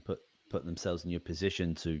to even put themselves in your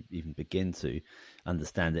position to even begin to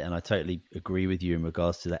understand it. And I totally agree with you in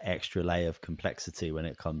regards to that extra layer of complexity when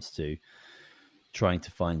it comes to trying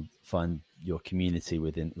to find your community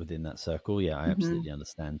within that circle. Yeah, I absolutely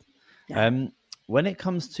understand. Yeah. When it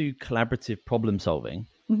comes to collaborative problem solving,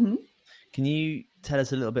 can you tell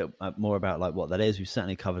us a little bit more about like what that is? We've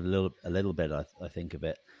certainly covered a little bit, I think, of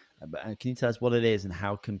it. But can you tell us what it is and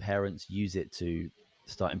how can parents use it to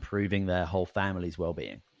start improving their whole family's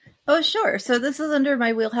well-being? Oh, sure. So this is under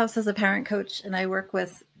my wheelhouse as a parent coach, and I work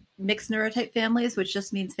with mixed neurotype families, which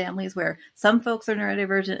just means families where some folks are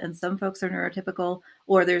neurodivergent and some folks are neurotypical,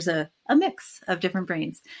 or there's a mix of different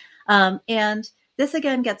brains. And this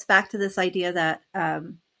again gets back to this idea that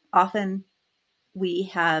often we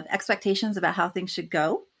have expectations about how things should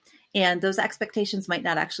go. And those expectations might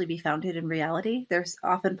not actually be founded in reality. They're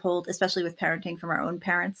often pulled, especially with parenting, from our own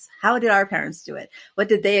parents. How did our parents do it? What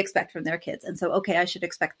did they expect from their kids? And so, okay, I should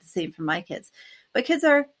expect the same from my kids. But kids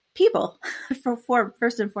are people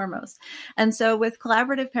first and foremost. And so with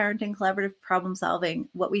collaborative parenting, collaborative problem solving,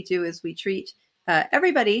 what we do is we treat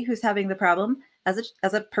everybody who's having the problem as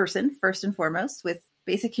a person, first and foremost, with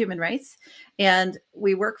basic human rights. And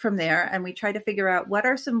we work from there and we try to figure out what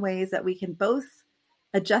are some ways that we can both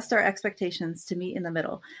adjust our expectations to meet in the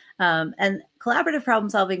middle. And collaborative problem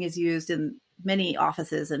solving is used in many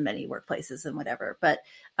offices and many workplaces and whatever, but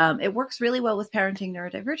it works really well with parenting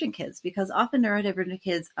neurodivergent kids, because often neurodivergent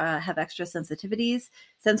kids have extra sensitivities,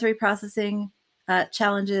 sensory processing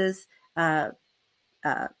challenges,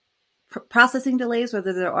 processing delays,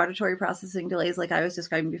 whether they're auditory processing delays like I was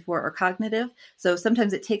describing before, or cognitive. So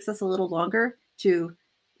sometimes it takes us a little longer to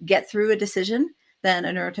get through a decision than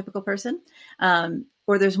a neurotypical person.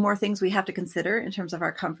 Or there's more things we have to consider in terms of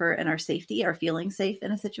our comfort and our safety, our feeling safe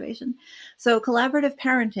in a situation. So collaborative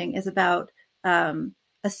parenting is about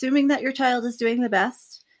assuming that your child is doing the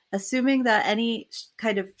best, assuming that any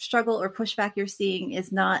kind of struggle or pushback you're seeing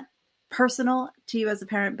is not personal to you as a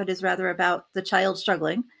parent, but is rather about the child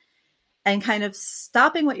struggling. and kind of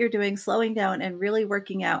stopping what you're doing, slowing down, and really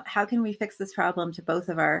working out how can we fix this problem to both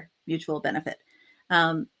of our mutual benefit.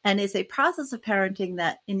 And it's a process of parenting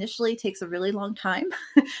that initially takes a really long time,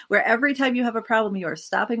 where every time you have a problem, you are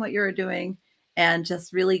stopping what you're doing and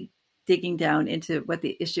just really digging down into what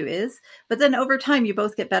the issue is. But then over time, you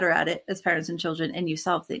both get better at it as parents and children, and you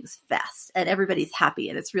solve things fast, and everybody's happy,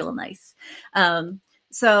 and it's real nice.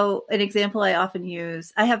 So an example I often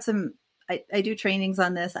use, I do trainings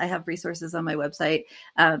on this. I have resources on my website,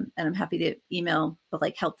 and I'm happy to email, but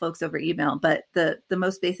like help folks over email. But the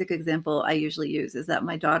most basic example I usually use is that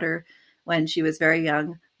my daughter, when she was very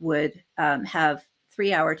young, would have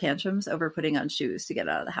 3-hour tantrums over putting on shoes to get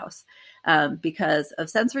out of the house, because of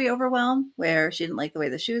sensory overwhelm, where she didn't like the way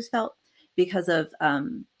the shoes felt, because of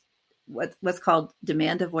what's called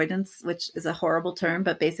demand avoidance, which is a horrible term,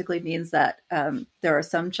 but basically means that there are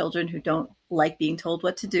some children who don't like being told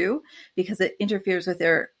what to do because it interferes with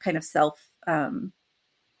their kind of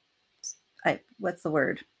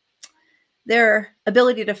their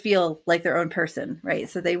ability to feel like their own person, right?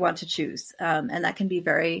 So they want to choose. And that can be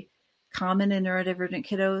very common in neurodivergent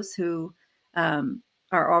kiddos who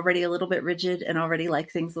are already a little bit rigid and already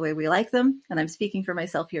like things the way we like them. And I'm speaking for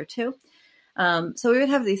myself here too. So we would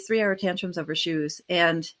have these 3-hour tantrums over shoes.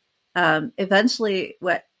 And eventually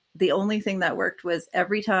the only thing that worked was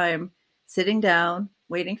every time sitting down,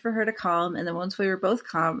 waiting for her to calm. And then once we were both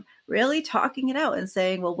calm, really talking it out and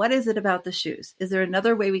saying, well, what is it about the shoes? Is there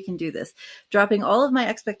another way we can do this? Dropping all of my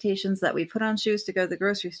expectations that we put on shoes to go to the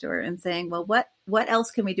grocery store and saying, well, what else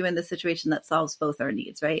can we do in this situation that solves both our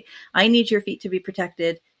needs, right? I need your feet to be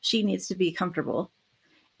protected. She needs to be comfortable.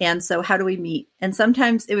 And so how do we meet? And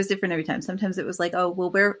sometimes it was different every time. Sometimes it was like, oh,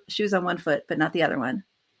 we'll wear shoes on one foot, but not the other one.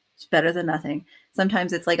 It's better than nothing.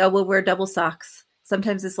 Sometimes it's like, oh, we'll wear double socks.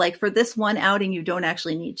 Sometimes it's like, for this one outing, you don't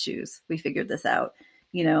actually need shoes. We figured this out.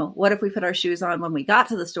 What if we put our shoes on when we got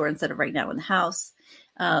to the store instead of right now in the house?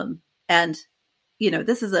 And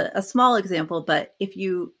this is a small example, but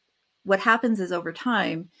what happens is over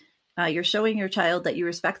time, you're showing your child that you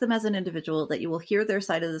respect them as an individual, that you will hear their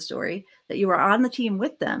side of the story, that you are on the team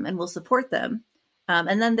with them and will support them.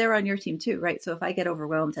 And then they're on your team too, right? So if I get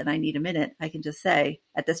overwhelmed and I need a minute, I can just say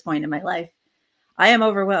at this point in my life, I am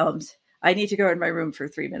overwhelmed. I need to go in my room for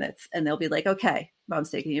 3 minutes. And they'll be like, okay,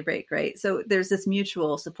 mom's taking a break, right? So there's this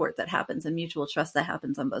mutual support that happens and mutual trust that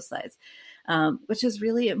happens on both sides, which is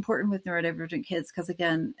really important with neurodivergent kids. Because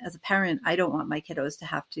again, as a parent, I don't want my kiddos to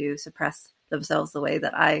have to suppress themselves the way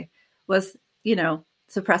that I was,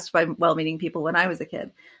 suppressed by well-meaning people when I was a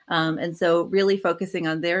kid. And so really focusing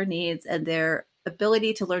on their needs and their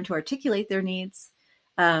ability to learn to articulate their needs,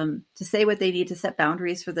 to say what they need, to set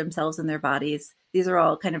boundaries for themselves and their bodies. These are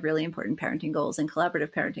all kind of really important parenting goals, and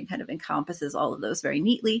collaborative parenting kind of encompasses all of those very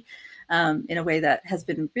neatly, in a way that has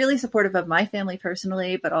been really supportive of my family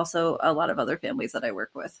personally, but also a lot of other families that I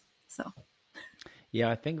work with. So, yeah,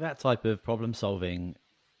 I think that type of problem solving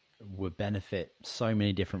would benefit so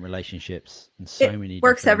many different relationships and so many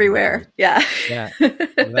works everywhere. Yeah. Yeah,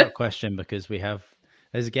 without question, because we have,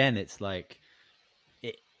 as again, it's like,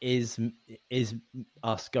 it is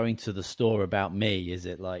us going to the store about me? Is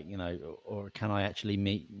it like, or can I actually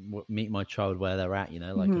meet my child where they're at?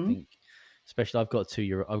 Like, I think, especially I've got a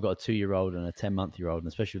 2-year-old and a 10-month-year-old, and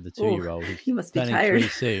especially with the 2-year-old, you must be turning tired 3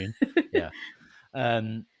 soon. Yeah.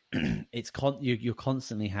 You're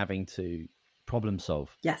constantly having to problem solve.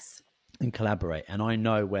 Yes. And collaborate. And I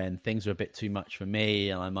know when things are a bit too much for me,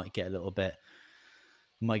 and I might get a bit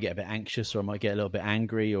anxious, or I might get a little bit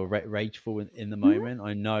angry or rageful in the moment.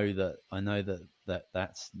 I know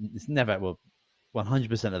that's it's never, well,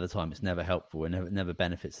 100% of the time it's never helpful and never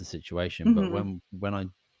benefits the situation. But when I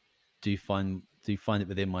do find it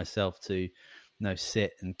within myself to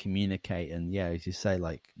sit and communicate, and as you say,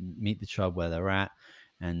 like, meet the child where they're at,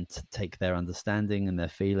 and to take their understanding and their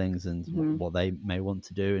feelings and what they may want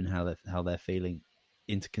to do and how they're feeling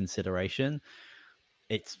into consideration,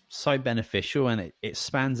 it's so beneficial, and it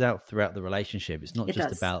spans out throughout the relationship. It's not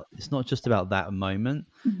just about that moment,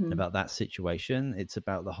 about that situation. It's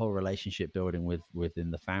about the whole relationship building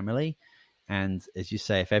within the family. And as you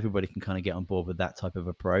say, if everybody can kind of get on board with that type of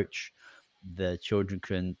approach, the children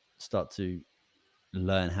can start to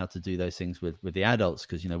learn how to do those things with the adults,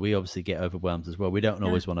 because we obviously get overwhelmed as well. We don't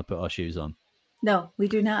always want to put our shoes on. No, we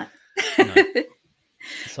do not. No.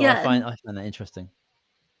 So I find that interesting.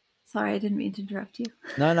 Sorry, I didn't mean to interrupt you.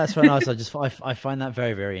 No, that's very nice. I find that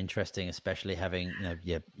very, very interesting, especially having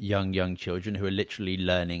young children who are literally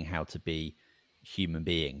learning how to be human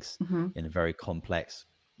beings in a very complex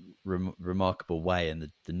remarkable way, and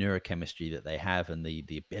the neurochemistry that they have, and the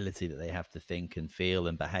ability that they have to think and feel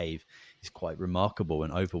and behave is quite remarkable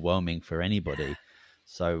and overwhelming for anybody.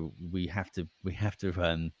 So we have to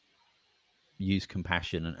use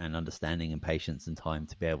compassion and understanding and patience and time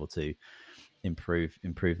to be able to improve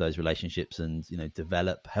those relationships, and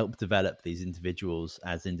help develop these individuals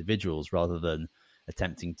as individuals, rather than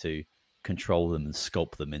attempting to control them and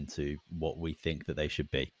sculpt them into what we think that they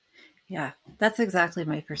should be. Yeah, that's exactly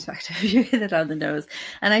my perspective. You hit it on the nose.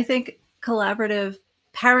 And I think collaborative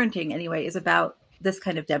parenting, anyway, is about this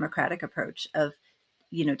kind of democratic approach of,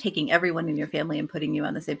 taking everyone in your family and putting you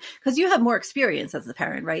on the same, because you have more experience as a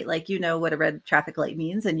parent, right? Like, what a red traffic light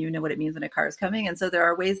means, and what it means when a car is coming. And so there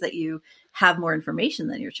are ways that you have more information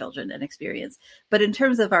than your children and experience. But in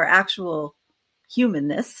terms of our actual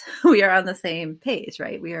humanness, we are on the same page,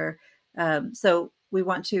 right? We are, so we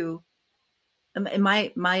want to,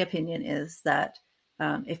 my opinion is that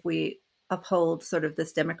if we uphold sort of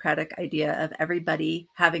this democratic idea of everybody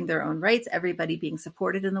having their own rights, everybody being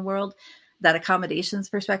supported in the world, that accommodations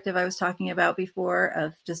perspective I was talking about before,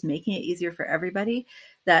 of just making it easier for everybody,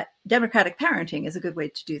 that democratic parenting is a good way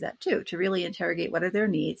to do that too, to really interrogate what are their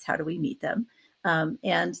needs, how do we meet them?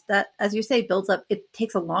 And that, as you say, builds up. It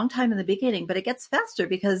takes a long time in the beginning, but it gets faster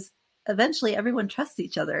because eventually everyone trusts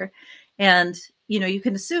each other. And, you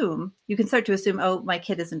can start to assume, oh, my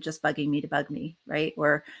kid isn't just bugging me to bug me, right?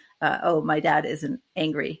 Or, oh, my dad isn't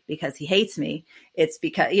angry because he hates me. It's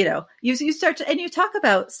because, you start to, and you talk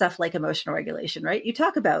about stuff like emotional regulation, right? You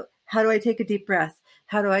talk about, how do I take a deep breath?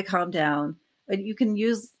 How do I calm down? And you can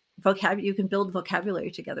use vocabulary, you can build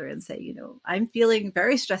vocabulary together and say, I'm feeling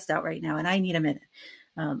very stressed out right now and I need a minute.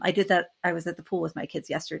 I did that. I was at the pool with my kids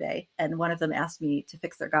yesterday, and one of them asked me to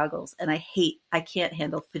fix their goggles. And I can't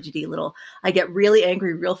handle fidgety little, I get really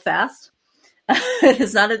angry real fast.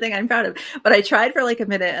 It's not a thing I'm proud of, but I tried for like a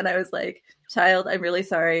minute and I was like, child, I'm really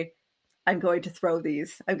sorry. I'm going to throw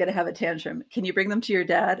these. I'm going to have a tantrum. Can you bring them to your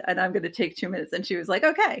dad? And I'm going to take 2 minutes. And she was like,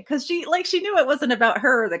 okay. Cause she knew it wasn't about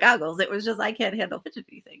her or the goggles. It was just, I can't handle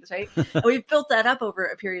fidgety things. Right. And we've built that up over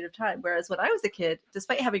a period of time. Whereas when I was a kid,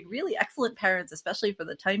 despite having really excellent parents, especially for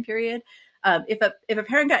the time period, if a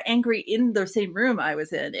parent got angry in the same room I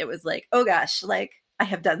was in, it was like, oh gosh, like I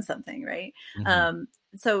have done something. Right. Mm-hmm.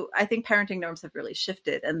 So I think parenting norms have really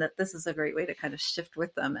shifted, and that this is a great way to kind of shift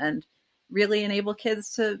with them and really enable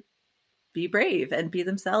kids to be brave and be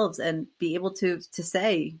themselves and be able to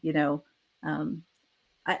say,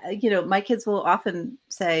 my kids will often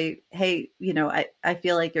say, hey, I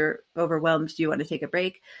feel like you're overwhelmed. Do you want to take a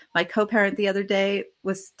break? My co-parent the other day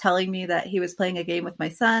was telling me that he was playing a game with my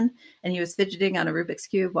son and he was fidgeting on a Rubik's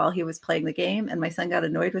Cube while he was playing the game. And my son got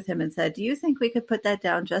annoyed with him and said, do you think we could put that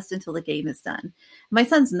down just until the game is done? My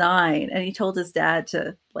son's 9 and he told his dad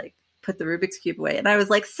to put the Rubik's Cube away. And I was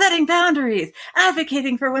like, setting boundaries,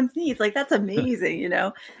 advocating for one's needs. Like, that's amazing,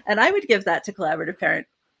 And I would give that to collaborative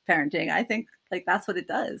parenting. I think that's what it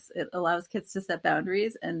does. It allows kids to set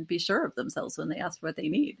boundaries and be sure of themselves when they ask for what they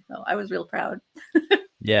need. So I was real proud.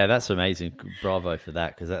 Yeah, that's amazing. Bravo for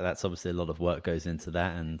that, because that's obviously a lot of work goes into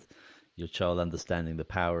that, and your child understanding the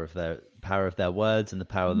power of their words and the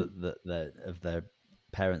power of their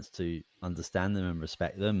parents to understand them and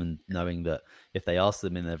respect them, and knowing that if they ask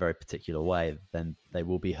them in a very particular way, then they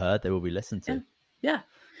will be heard, they will be listened to. Yeah.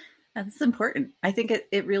 And it's important. I think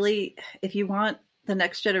it really, if you want the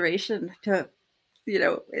next generation to,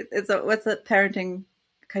 what's that parenting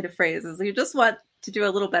kind of phrase, is you just want to do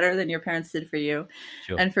a little better than your parents did for you.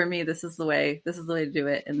 Sure. And for me, this is the way to do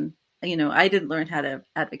it. And I didn't learn how to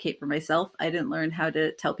advocate for myself. I didn't learn how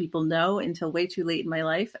to tell people no until way too late in my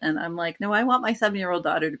life. And I'm like, no, I want my 7-year-old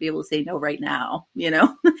daughter to be able to say no right now,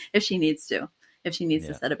 if she needs to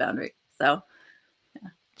set a boundary. So, yeah.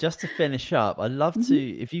 Just to finish up, I'd love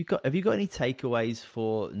to, have you got any takeaways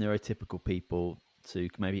for neurotypical people to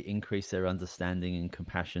maybe increase their understanding and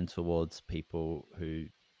compassion towards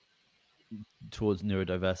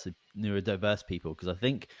neurodiverse people? Because I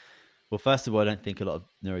think, well, first of all, I don't think a lot of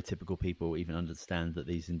neurotypical people even understand that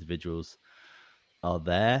these individuals are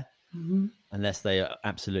there, unless they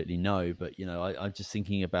absolutely know. But, I'm just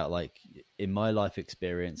thinking about, in my life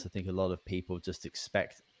experience, I think a lot of people just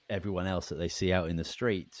expect everyone else that they see out in the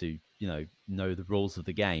street to, know the rules of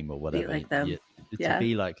the game or whatever. Be like them. To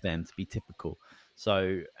be like them, to be typical.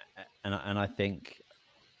 So, and I think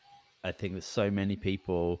that so many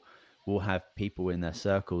people will have people in their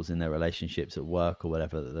circles, in their relationships at work or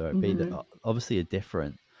whatever that there be that obviously are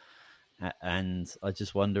different. And I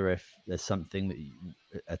just wonder if there's something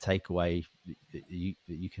a takeaway that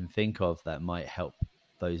you can think of that might help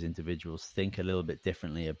those individuals think a little bit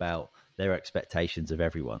differently about their expectations of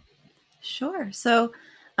everyone. Sure. So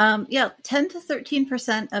Yeah, 10 to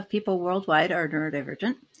 13% of people worldwide are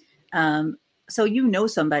neurodivergent. So you know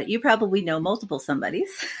somebody, you probably know multiple somebodies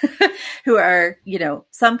who are,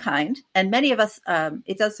 some kind. And many of us,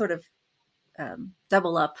 it does sort of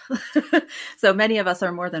double up. So many of us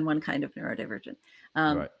are more than one kind of neurodivergent.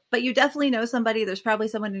 Right. But you definitely know somebody. There's probably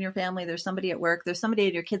someone in your family. There's somebody at work. There's somebody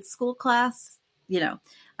in your kid's school class,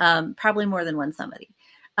 probably more than one somebody.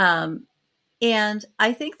 And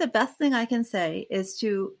I think the best thing I can say is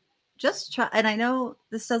to just try, and I know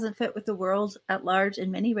this doesn't fit with the world at large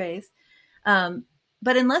in many ways, but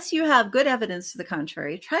unless you have good evidence to the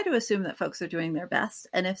contrary, try to assume that folks are doing their best.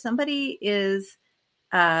 And if somebody is,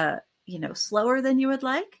 slower than you would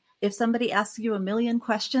like, if somebody asks you a million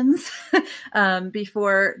questions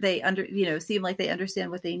before they seem like they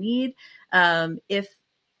understand what they need, if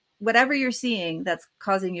whatever you're seeing that's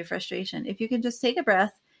causing you frustration, if you can just take a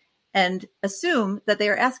breath and assume that they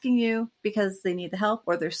are asking you because they need the help,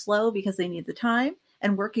 or they're slow because they need the time,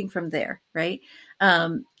 and working from there, right?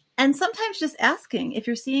 And sometimes just asking, if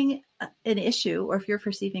you're seeing an issue or if you're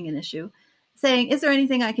perceiving an issue, saying, is there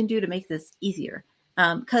anything I can do to make this easier?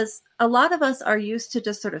 Because a lot of us are used to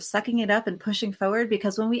just sort of sucking it up and pushing forward,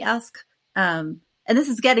 because when we ask, and this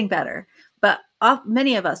is getting better, but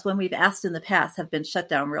many of us, when we've asked in the past, have been shut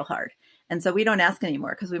down real hard. And so we don't ask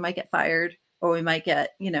anymore because we might get fired, or we might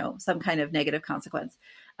get, some kind of negative consequence.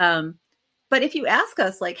 But if you ask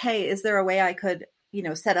us like, hey, is there a way I could,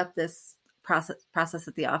 set up this process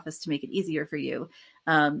at the office to make it easier for you?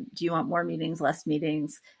 Do you want more meetings, less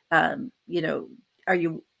meetings? Is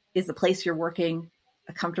the place you're working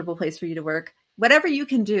a comfortable place for you to work? Whatever you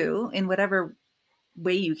can do in whatever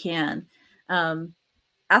way you can,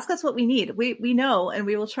 ask us what we need. We know, and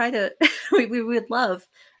we will try to, we would love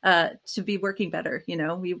to be working better.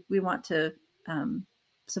 We want to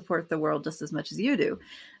support the world just as much as you do.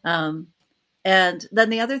 And then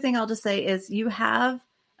the other thing I'll just say is, you have,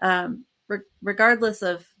 regardless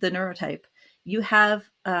of the neurotype, you have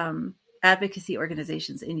advocacy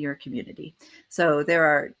organizations in your community. So there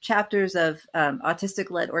are chapters of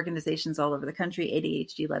autistic-led organizations all over the country,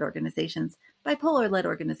 ADHD-led organizations, bipolar-led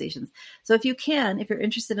organizations. So if you're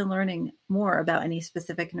interested in learning more about any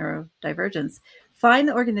specific neurodivergence, find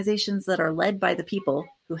the organizations that are led by the people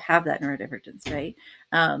who have that neurodivergence, right?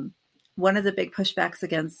 One of the big pushbacks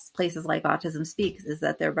against places like Autism Speaks is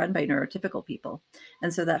that they're run by neurotypical people.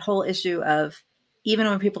 And so that whole issue of, even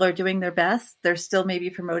when people are doing their best, they're still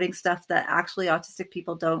maybe promoting stuff that actually autistic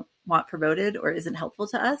people don't want promoted or isn't helpful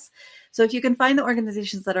to us. So if you can find the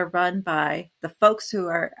organizations that are run by the folks who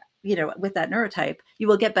are, with that neurotype, you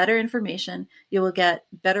will get better information. You will get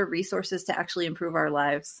better resources to actually improve our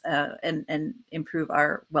lives and improve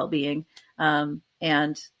our well-being. And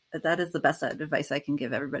that is the best advice I can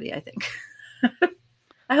give everybody, I think.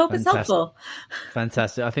 I hope it's helpful.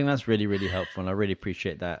 Fantastic. I think that's really, really helpful. And I really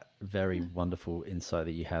appreciate that very wonderful insight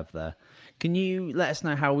that you have there. Can you let us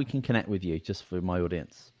know how we can connect with you, just for my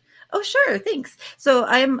audience? Oh, sure. Thanks. So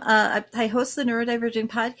I host the Neurodiverging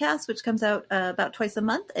podcast, which comes out about twice a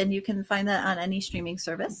month, and you can find that on any streaming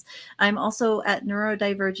service. I'm also at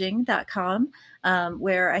neurodiverging.com,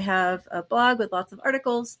 where I have a blog with lots of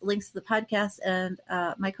articles, links to the podcast, and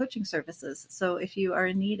my coaching services. So if you are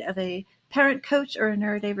in need of a parent coach or a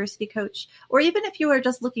neurodiversity coach, or even if you are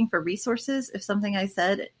just looking for resources, if something I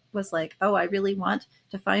said was like, oh, I really want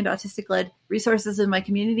to find autistic-led resources in my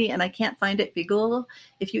community and I can't find it via Google,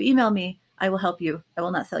 if you email me, I will help you. I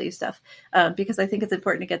will not sell you stuff, because I think it's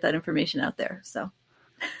important to get that information out there. So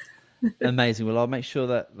amazing. Well, I'll make sure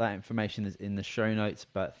that information is in the show notes.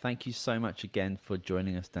 But thank you so much again for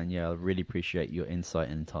joining us, Danielle. I really appreciate your insight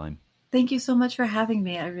and time. Thank you so much for having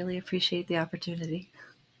me. I really appreciate the opportunity.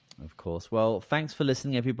 Of course. Well, thanks for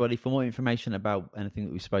listening, everybody. For more information about anything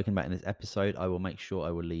that we've spoken about in this episode, I will make sure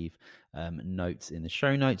I will leave notes in the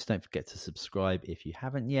show notes. Don't forget to subscribe if you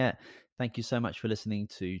haven't yet. Thank you so much for listening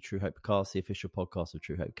to True Hope Podcast, the official podcast of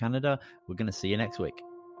True Hope Canada. We're going to see you next week.